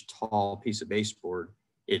 2.5-inch tall piece of baseboard.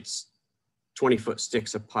 It's 20-foot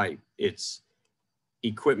sticks of pipe. It's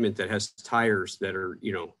equipment that has tires that are,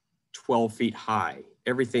 you know, 12 feet high.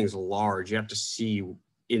 Everything's large. You have to see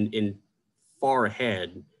in far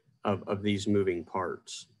ahead of these moving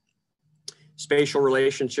parts. Spatial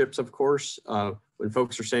relationships, of course, when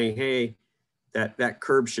folks are saying, hey, that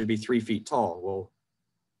curb should be 3 feet tall.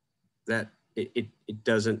 Well, it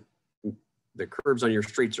doesn't, the curbs on your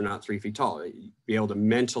streets are not 3 feet tall. Be able to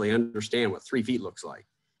mentally understand what 3 feet looks like.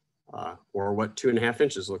 Or what 2.5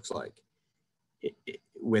 inches looks like.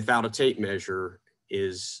 Without a tape measure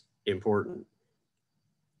is important.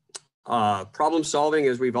 Problem solving,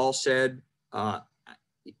 as we've all said, I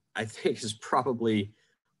think is probably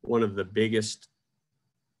one of the biggest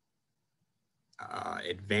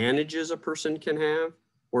advantages a person can have,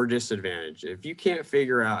 or disadvantage. If you can't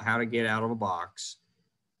figure out how to get out of a box,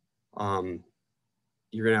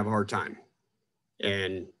 you're gonna have a hard time.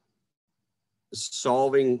 And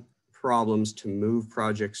solving problems to move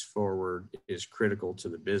projects forward is critical to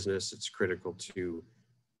the business. It's critical to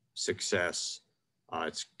success.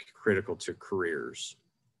 It's critical to careers.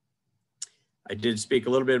 I did speak a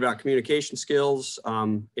little bit about communication skills.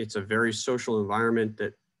 It's a very social environment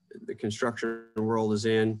that the construction world is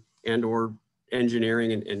in, and or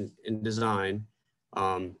engineering and design.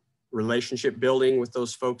 Relationship building with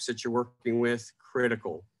those folks that you're working with,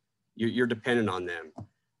 critical. You're dependent on them.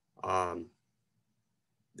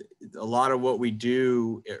 A lot of what we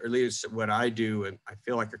do, or at least what I do, and I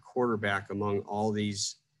feel like a quarterback among all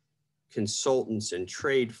these consultants and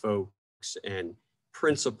trade folks and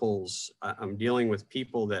principals. I'm dealing with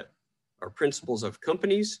people that are principals of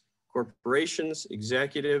companies, corporations,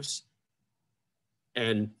 executives,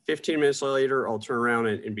 and 15 minutes later, I'll turn around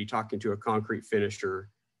and be talking to a concrete finisher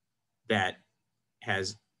that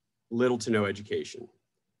has little to no education.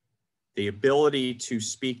 The ability to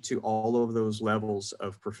speak to all of those levels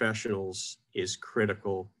of professionals is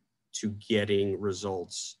critical to getting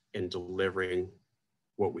results and delivering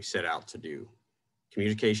what we set out to do.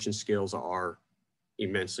 Communication skills are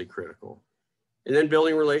immensely critical. And then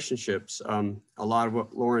building relationships, a lot of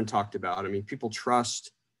what Lauren talked about. I mean, people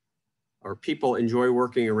trust, or people enjoy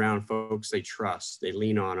working around folks they trust. They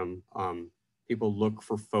lean on them. People look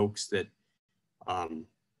for folks that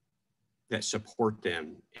that support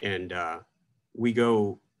them, and we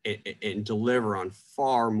go and deliver on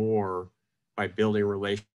far more by building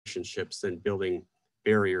relationships than building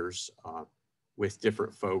barriers with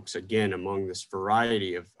different folks, again, among this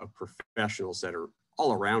variety of professionals that are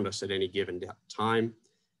all around us at any given time.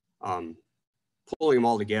 Pulling them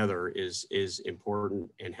all together is important,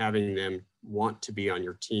 and having them want to be on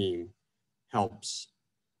your team helps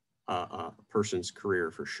a person's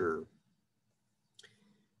career for sure.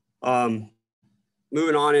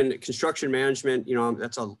 Moving on in construction management, you know,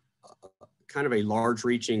 that's a kind of a large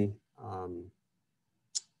reaching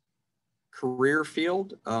career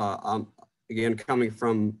field. Again, coming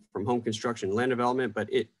from home construction and land development, but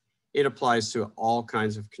it applies to all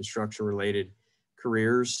kinds of construction related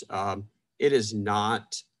careers. It is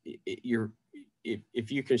not,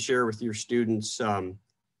 if you can share with your students,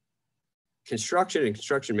 construction and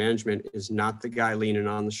construction management is not the guy leaning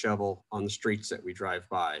on the shovel on the streets that we drive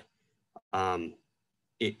by.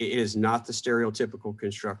 It is not the stereotypical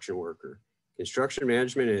construction worker. Construction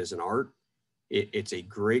management is an art. It's a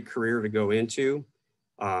great career to go into.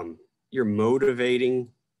 you're motivating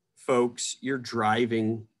folks, you're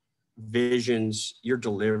driving visions, you're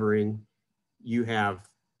delivering. You have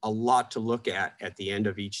a lot to look at the end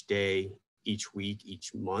of each day, each week,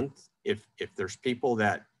 each month. If there's people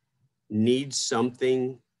that need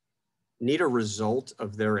something, need a result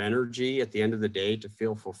of their energy at the end of the day to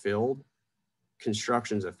feel fulfilled,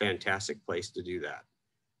 construction is a fantastic place to do that.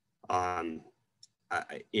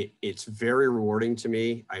 It's very rewarding to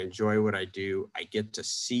me. I enjoy what I do. I get to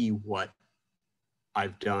see what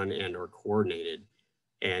I've done and or coordinated,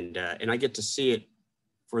 and I get to see it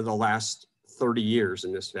for the last 30 years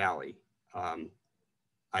in this valley.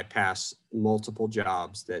 I pass multiple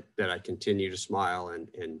jobs that I continue to smile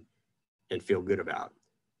and feel good about.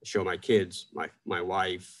 I show my kids, my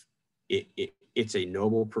wife. It's a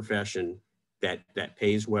noble profession that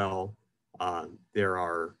pays well. There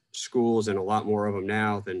are schools, and a lot more of them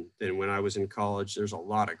now than when I was in college. There's a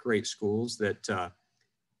lot of great schools that are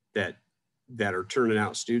turning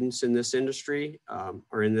out students in this industry,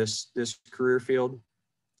 or in this career field,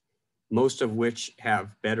 most of which have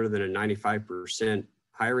better than a 95%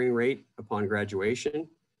 hiring rate upon graduation.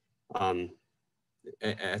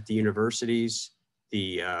 At the universities,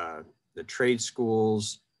 the trade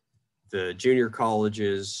schools, the junior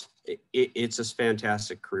colleges, it's a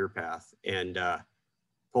fantastic career path, and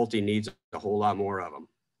Pulte needs a whole lot more of them.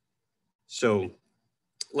 So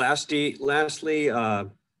lastly,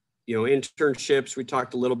 internships, we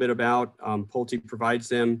talked a little bit about. Pulte provides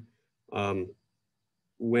them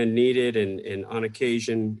when needed, and on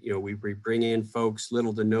occasion, we bring in folks,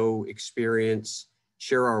 little to no experience,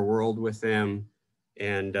 share our world with them.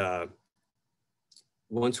 And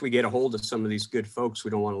once we get a hold of some of these good folks,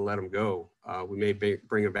 we don't want to let them go. We may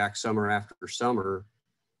bring them back summer after summer,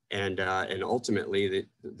 and ultimately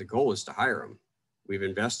the goal is to hire them. We've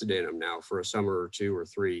invested in them now for a summer or two or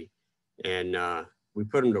three, and we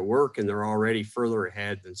put them to work, and they're already further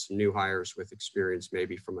ahead than some new hires with experience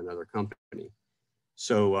maybe from another company.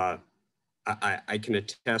 So I can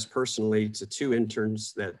attest personally to 2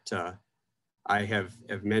 interns that I have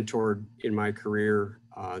mentored in my career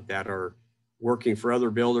that are working for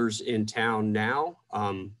other builders in town now.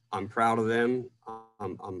 I'm proud of them.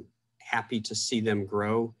 I'm happy to see them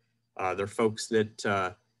grow. They're folks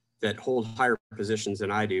that hold higher positions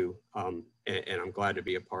than I do, and I'm glad to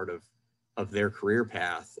be a part of their career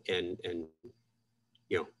path, and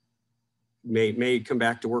may come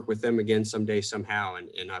back to work with them again someday somehow,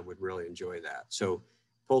 and I would really enjoy that. So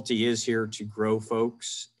Pulte is here to grow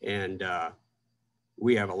folks, and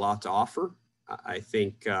we have a lot to offer. I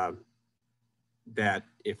think that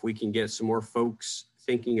if we can get some more folks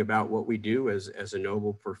thinking about what we do as a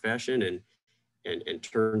noble profession, and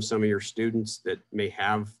turn some of your students that may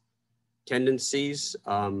have tendencies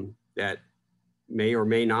that may or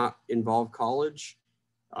may not involve college,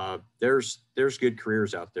 there's good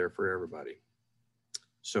careers out there for everybody.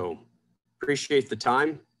 So appreciate the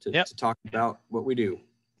time to talk about what we do.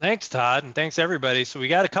 Thanks, Todd, and thanks everybody. So we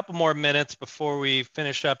got a couple more minutes before we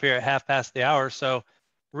finish up here at 1:30. So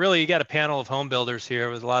really, you got a panel of home builders here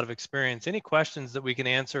with a lot of experience. Any questions that we can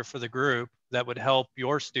answer for the group that would help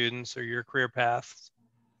your students or your career paths?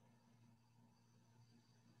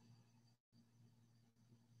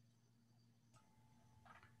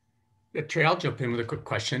 Yeah, Trey, I'll jump in with a quick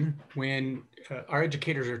question. When our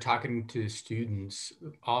educators are talking to students,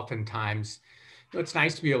 oftentimes, it's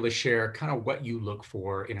nice to be able to share kind of what you look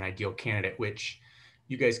for in an ideal candidate, which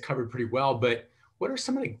you guys covered pretty well. But what are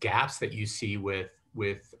some of the gaps that you see with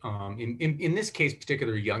in this case,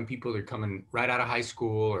 particularly young people that are coming right out of high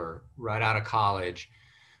school or right out of college?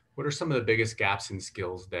 What are some of the biggest gaps in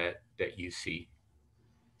skills that you see?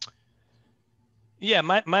 Yeah,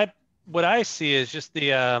 what I see is just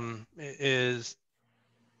the I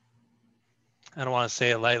don't want to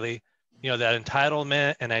say it lightly, that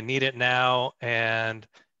entitlement, and I need it now, and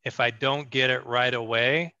if I don't get it right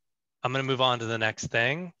away, I'm going to move on to the next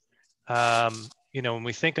thing. When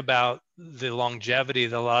we think about the longevity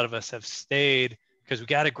that a lot of us have stayed, because we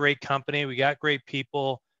got a great company, we got great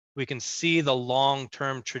people, we can see the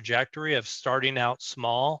long-term trajectory of starting out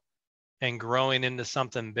small and growing into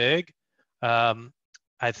something big.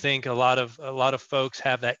 I think a lot of folks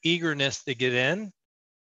have that eagerness to get in,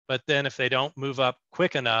 but then if they don't move up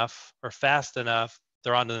quick enough or fast enough,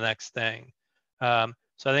 they're on to the next thing. So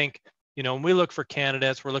I think, when we look for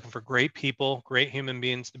candidates, we're looking for great people, great human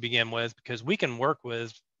beings to begin with, because we can work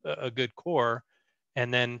with a good core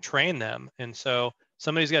and then train them. And so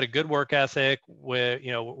somebody's got a good work ethic,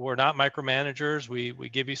 we're not micromanagers. We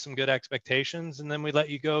give you some good expectations, and then we let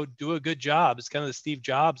you go do a good job. It's kind of the Steve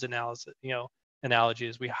Jobs analogy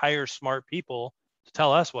is we hire smart people to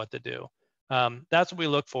tell us what to do. That's what we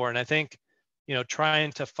look for. And I think,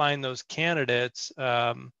 trying to find those candidates,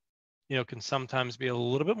 can sometimes be a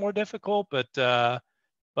little bit more difficult, but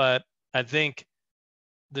I think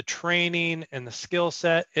the training and the skill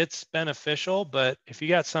set, it's beneficial. But if you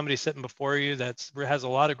got somebody sitting before you that has a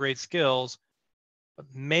lot of great skills, but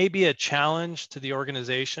maybe a challenge to the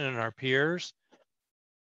organization and our peers,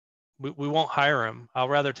 we won't hire them. I'll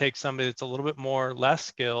rather take somebody that's a little bit more less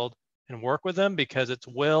skilled and work with them, because it's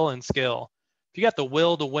will and skill. If you got the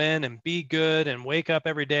will to win and be good and wake up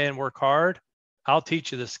every day and work hard, I'll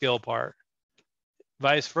teach you the skill part.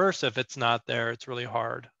 Vice versa, if it's not there, it's really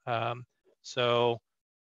hard. So,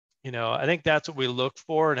 I think that's what we look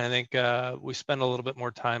for. And I think we spend a little bit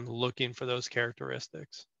more time looking for those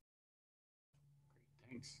characteristics.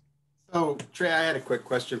 Thanks. So Trey, I had a quick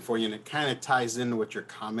question for you, and it kind of ties into what your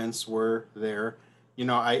comments were there.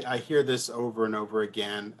 I hear this over and over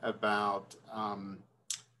again about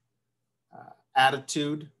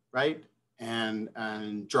attitude, right?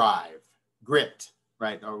 And drive, grit,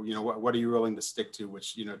 right? Or, what are you willing to stick to?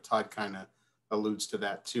 Which, Todd kind of alludes to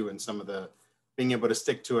that too, and some of the being able to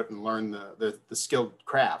stick to it and learn the skilled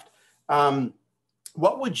craft.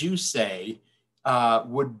 What would you say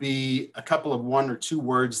would be a couple of 1 or 2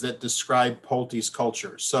 words that describe Pulte's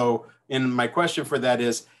culture? So, and my question for that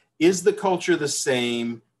is the culture the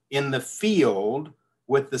same in the field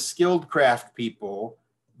with the skilled craft people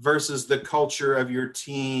versus the culture of your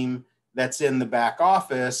team that's in the back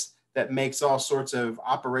office that makes all sorts of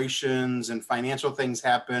operations and financial things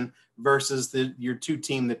happen versus your 2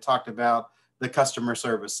 team that talked about the customer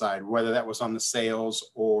service side, whether that was on the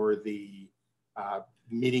sales or the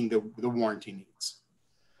meeting the warranty needs?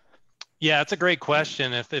 Yeah, it's a great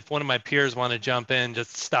question. If one of my peers want to jump in,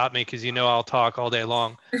 just stop me, because I'll talk all day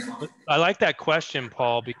long. But I like that question,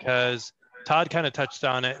 Paul, because Todd kind of touched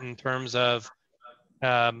on it in terms of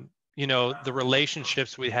the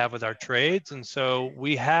relationships we have with our trades. And so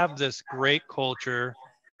we have this great culture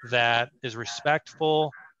that is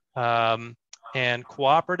respectful and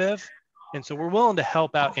cooperative. And so we're willing to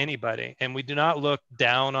help out anybody, and we do not look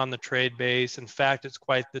down on the trade base. In fact, it's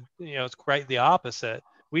quite the opposite.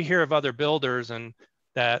 We hear of other builders and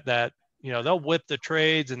that they'll whip the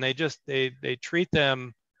trades, and they treat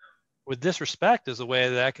them with disrespect, is the way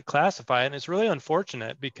that I could classify it. And it's really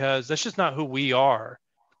unfortunate, because that's just not who we are.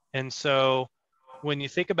 And so when you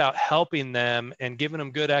think about helping them and giving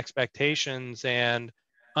them good expectations and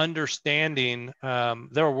understanding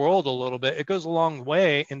their world a little bit, it goes a long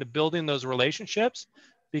way into building those relationships.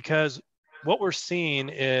 Because what we're seeing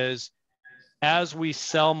is, as we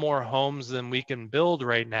sell more homes than we can build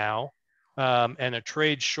right now, and a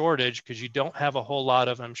trade shortage, because you don't have a whole lot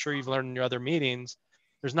of, I'm sure you've learned in your other meetings,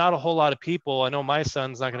 there's not a whole lot of people. I know my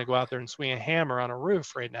son's not going to go out there and swing a hammer on a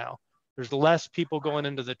roof right now. There's less people going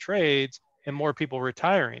into the trades and more people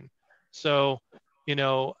retiring. So,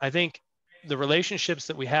 I think the relationships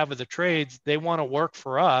that we have with the trades, they want to work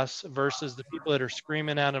for us, versus the people that are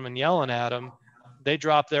screaming at them and yelling at them. They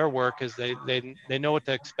drop their work because they know what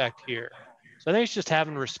to expect here. So I think it's just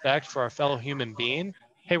having respect for our fellow human being.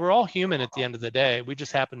 Hey, we're all human at the end of the day. We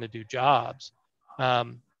just happen to do jobs.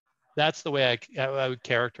 That's the way I would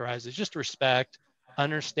characterize it. Just respect,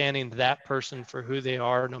 understanding that person for who they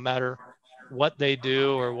are, no matter what they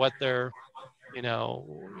do or what their,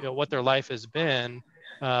 what their life has been.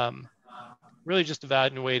 Really just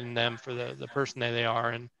evaluating them for the person that they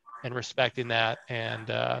are, and respecting that, and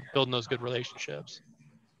building those good relationships.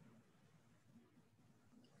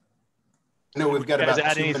 I know we've got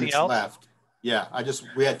about 2 minutes else? left. Yeah,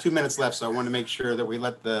 we had 2 minutes left, so I want to make sure that we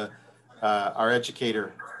let our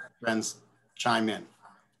educator friends chime in.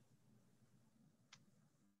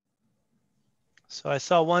 So I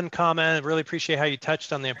saw one comment. I really appreciate how you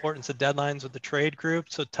touched on the importance of deadlines with the trade group.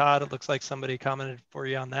 So Todd, it looks like somebody commented for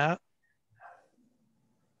you on that.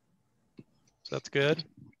 So that's good.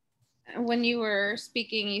 When you were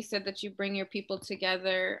speaking, you said that you bring your people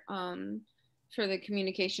together for the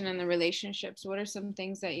communication and the relationships. What are some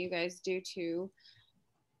things that you guys do to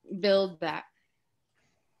build that?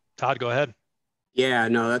 Todd, go ahead. Yeah,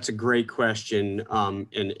 no, that's a great question.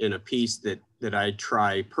 In a piece that I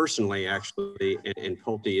try personally, actually, and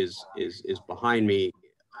Pulte is behind me,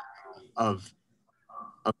 of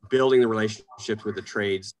building the relationships with the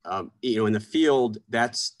trades. In the field,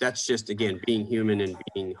 that's just, again, being human and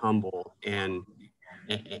being humble and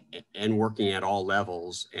working at all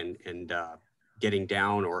levels and getting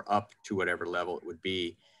down or up to whatever level it would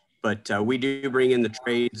be. But we do bring in the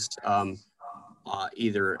trades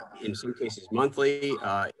either in some cases monthly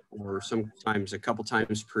or sometimes a couple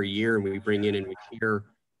times per year, and we bring in and we hear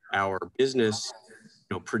our business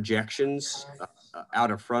projections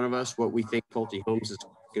out in front of us, what we think Pulte Homes is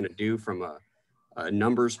going to do from a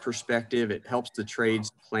numbers perspective. It helps the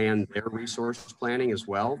trades plan their resource planning as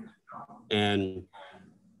well. And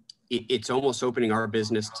it's almost opening our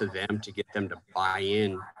business to them to get them to buy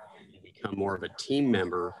in and become more of a team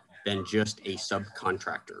member than just a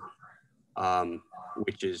subcontractor,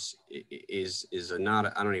 which is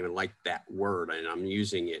not, I don't even like that word, and I'm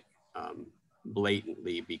using it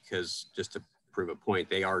blatantly because just to prove a point,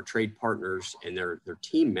 they are trade partners and they're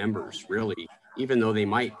team members, really. Even though they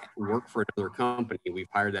might work for another company, we've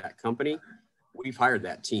hired that company, we've hired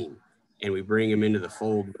that team, and we bring them into the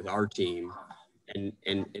fold with our team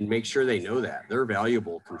and make sure they know that they're a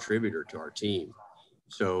valuable contributor to our team.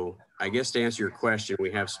 So I guess to answer your question,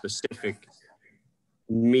 we have specific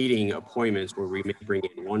meeting appointments where we may bring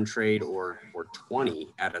in one trade or 20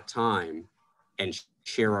 at a time and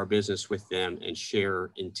share our business with them and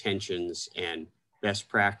share intentions and best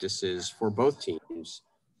practices for both teams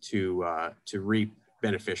to reap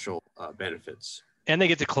beneficial benefits. And they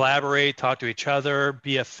get to collaborate, talk to each other,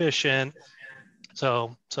 be efficient.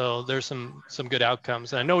 So there's some good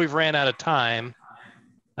outcomes. And I know we've ran out of time.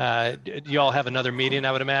 Do you all have another meeting,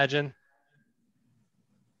 I would imagine?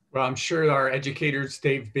 Well, I'm sure our educators,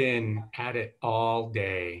 they've been at it all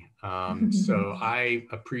day. So I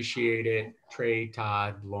appreciate it. Trey,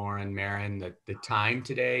 Todd, Lauren, Marin, the time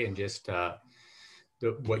today and just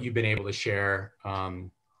what you've been able to share.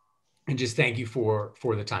 And just thank you for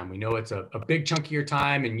the time. We know it's a big chunk of your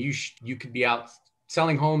time, and you could be out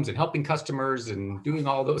selling homes and helping customers and doing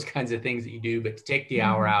all those kinds of things that you do, but to take the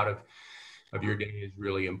hour out of your day is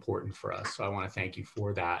really important for us. So I want to thank you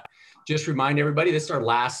for that. Just remind everybody, this is our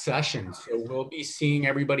last session. So we'll be seeing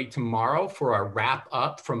everybody tomorrow for our wrap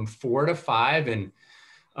up from 4 to 5. And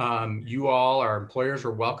you all, our employers,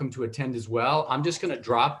 are welcome to attend as well. I'm just going to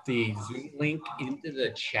drop the Zoom link into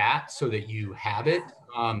the chat so that you have it.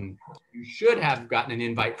 You should have gotten an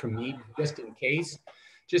invite from me just in case.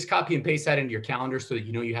 Just copy and paste that into your calendar so that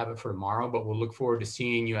you know you have it for tomorrow, but we'll look forward to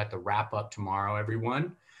seeing you at the wrap up tomorrow,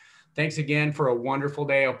 everyone. Thanks again for a wonderful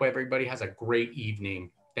day. I hope everybody has a great evening.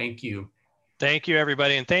 Thank you. Thank you,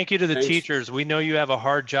 everybody. And thank you to the teachers. We know you have a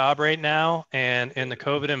hard job right now and in the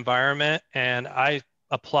COVID environment, and I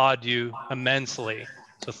applaud you immensely.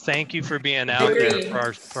 So thank you for being out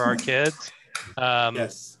there for our kids.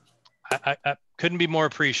 Yes. I couldn't be more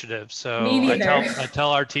appreciative. So Me I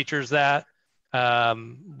tell our teachers that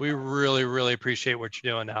we really, really appreciate what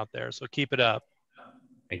you're doing out there. So keep it up.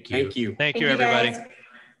 Thank you. Thank you, everybody. Guys.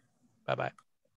 Bye-bye.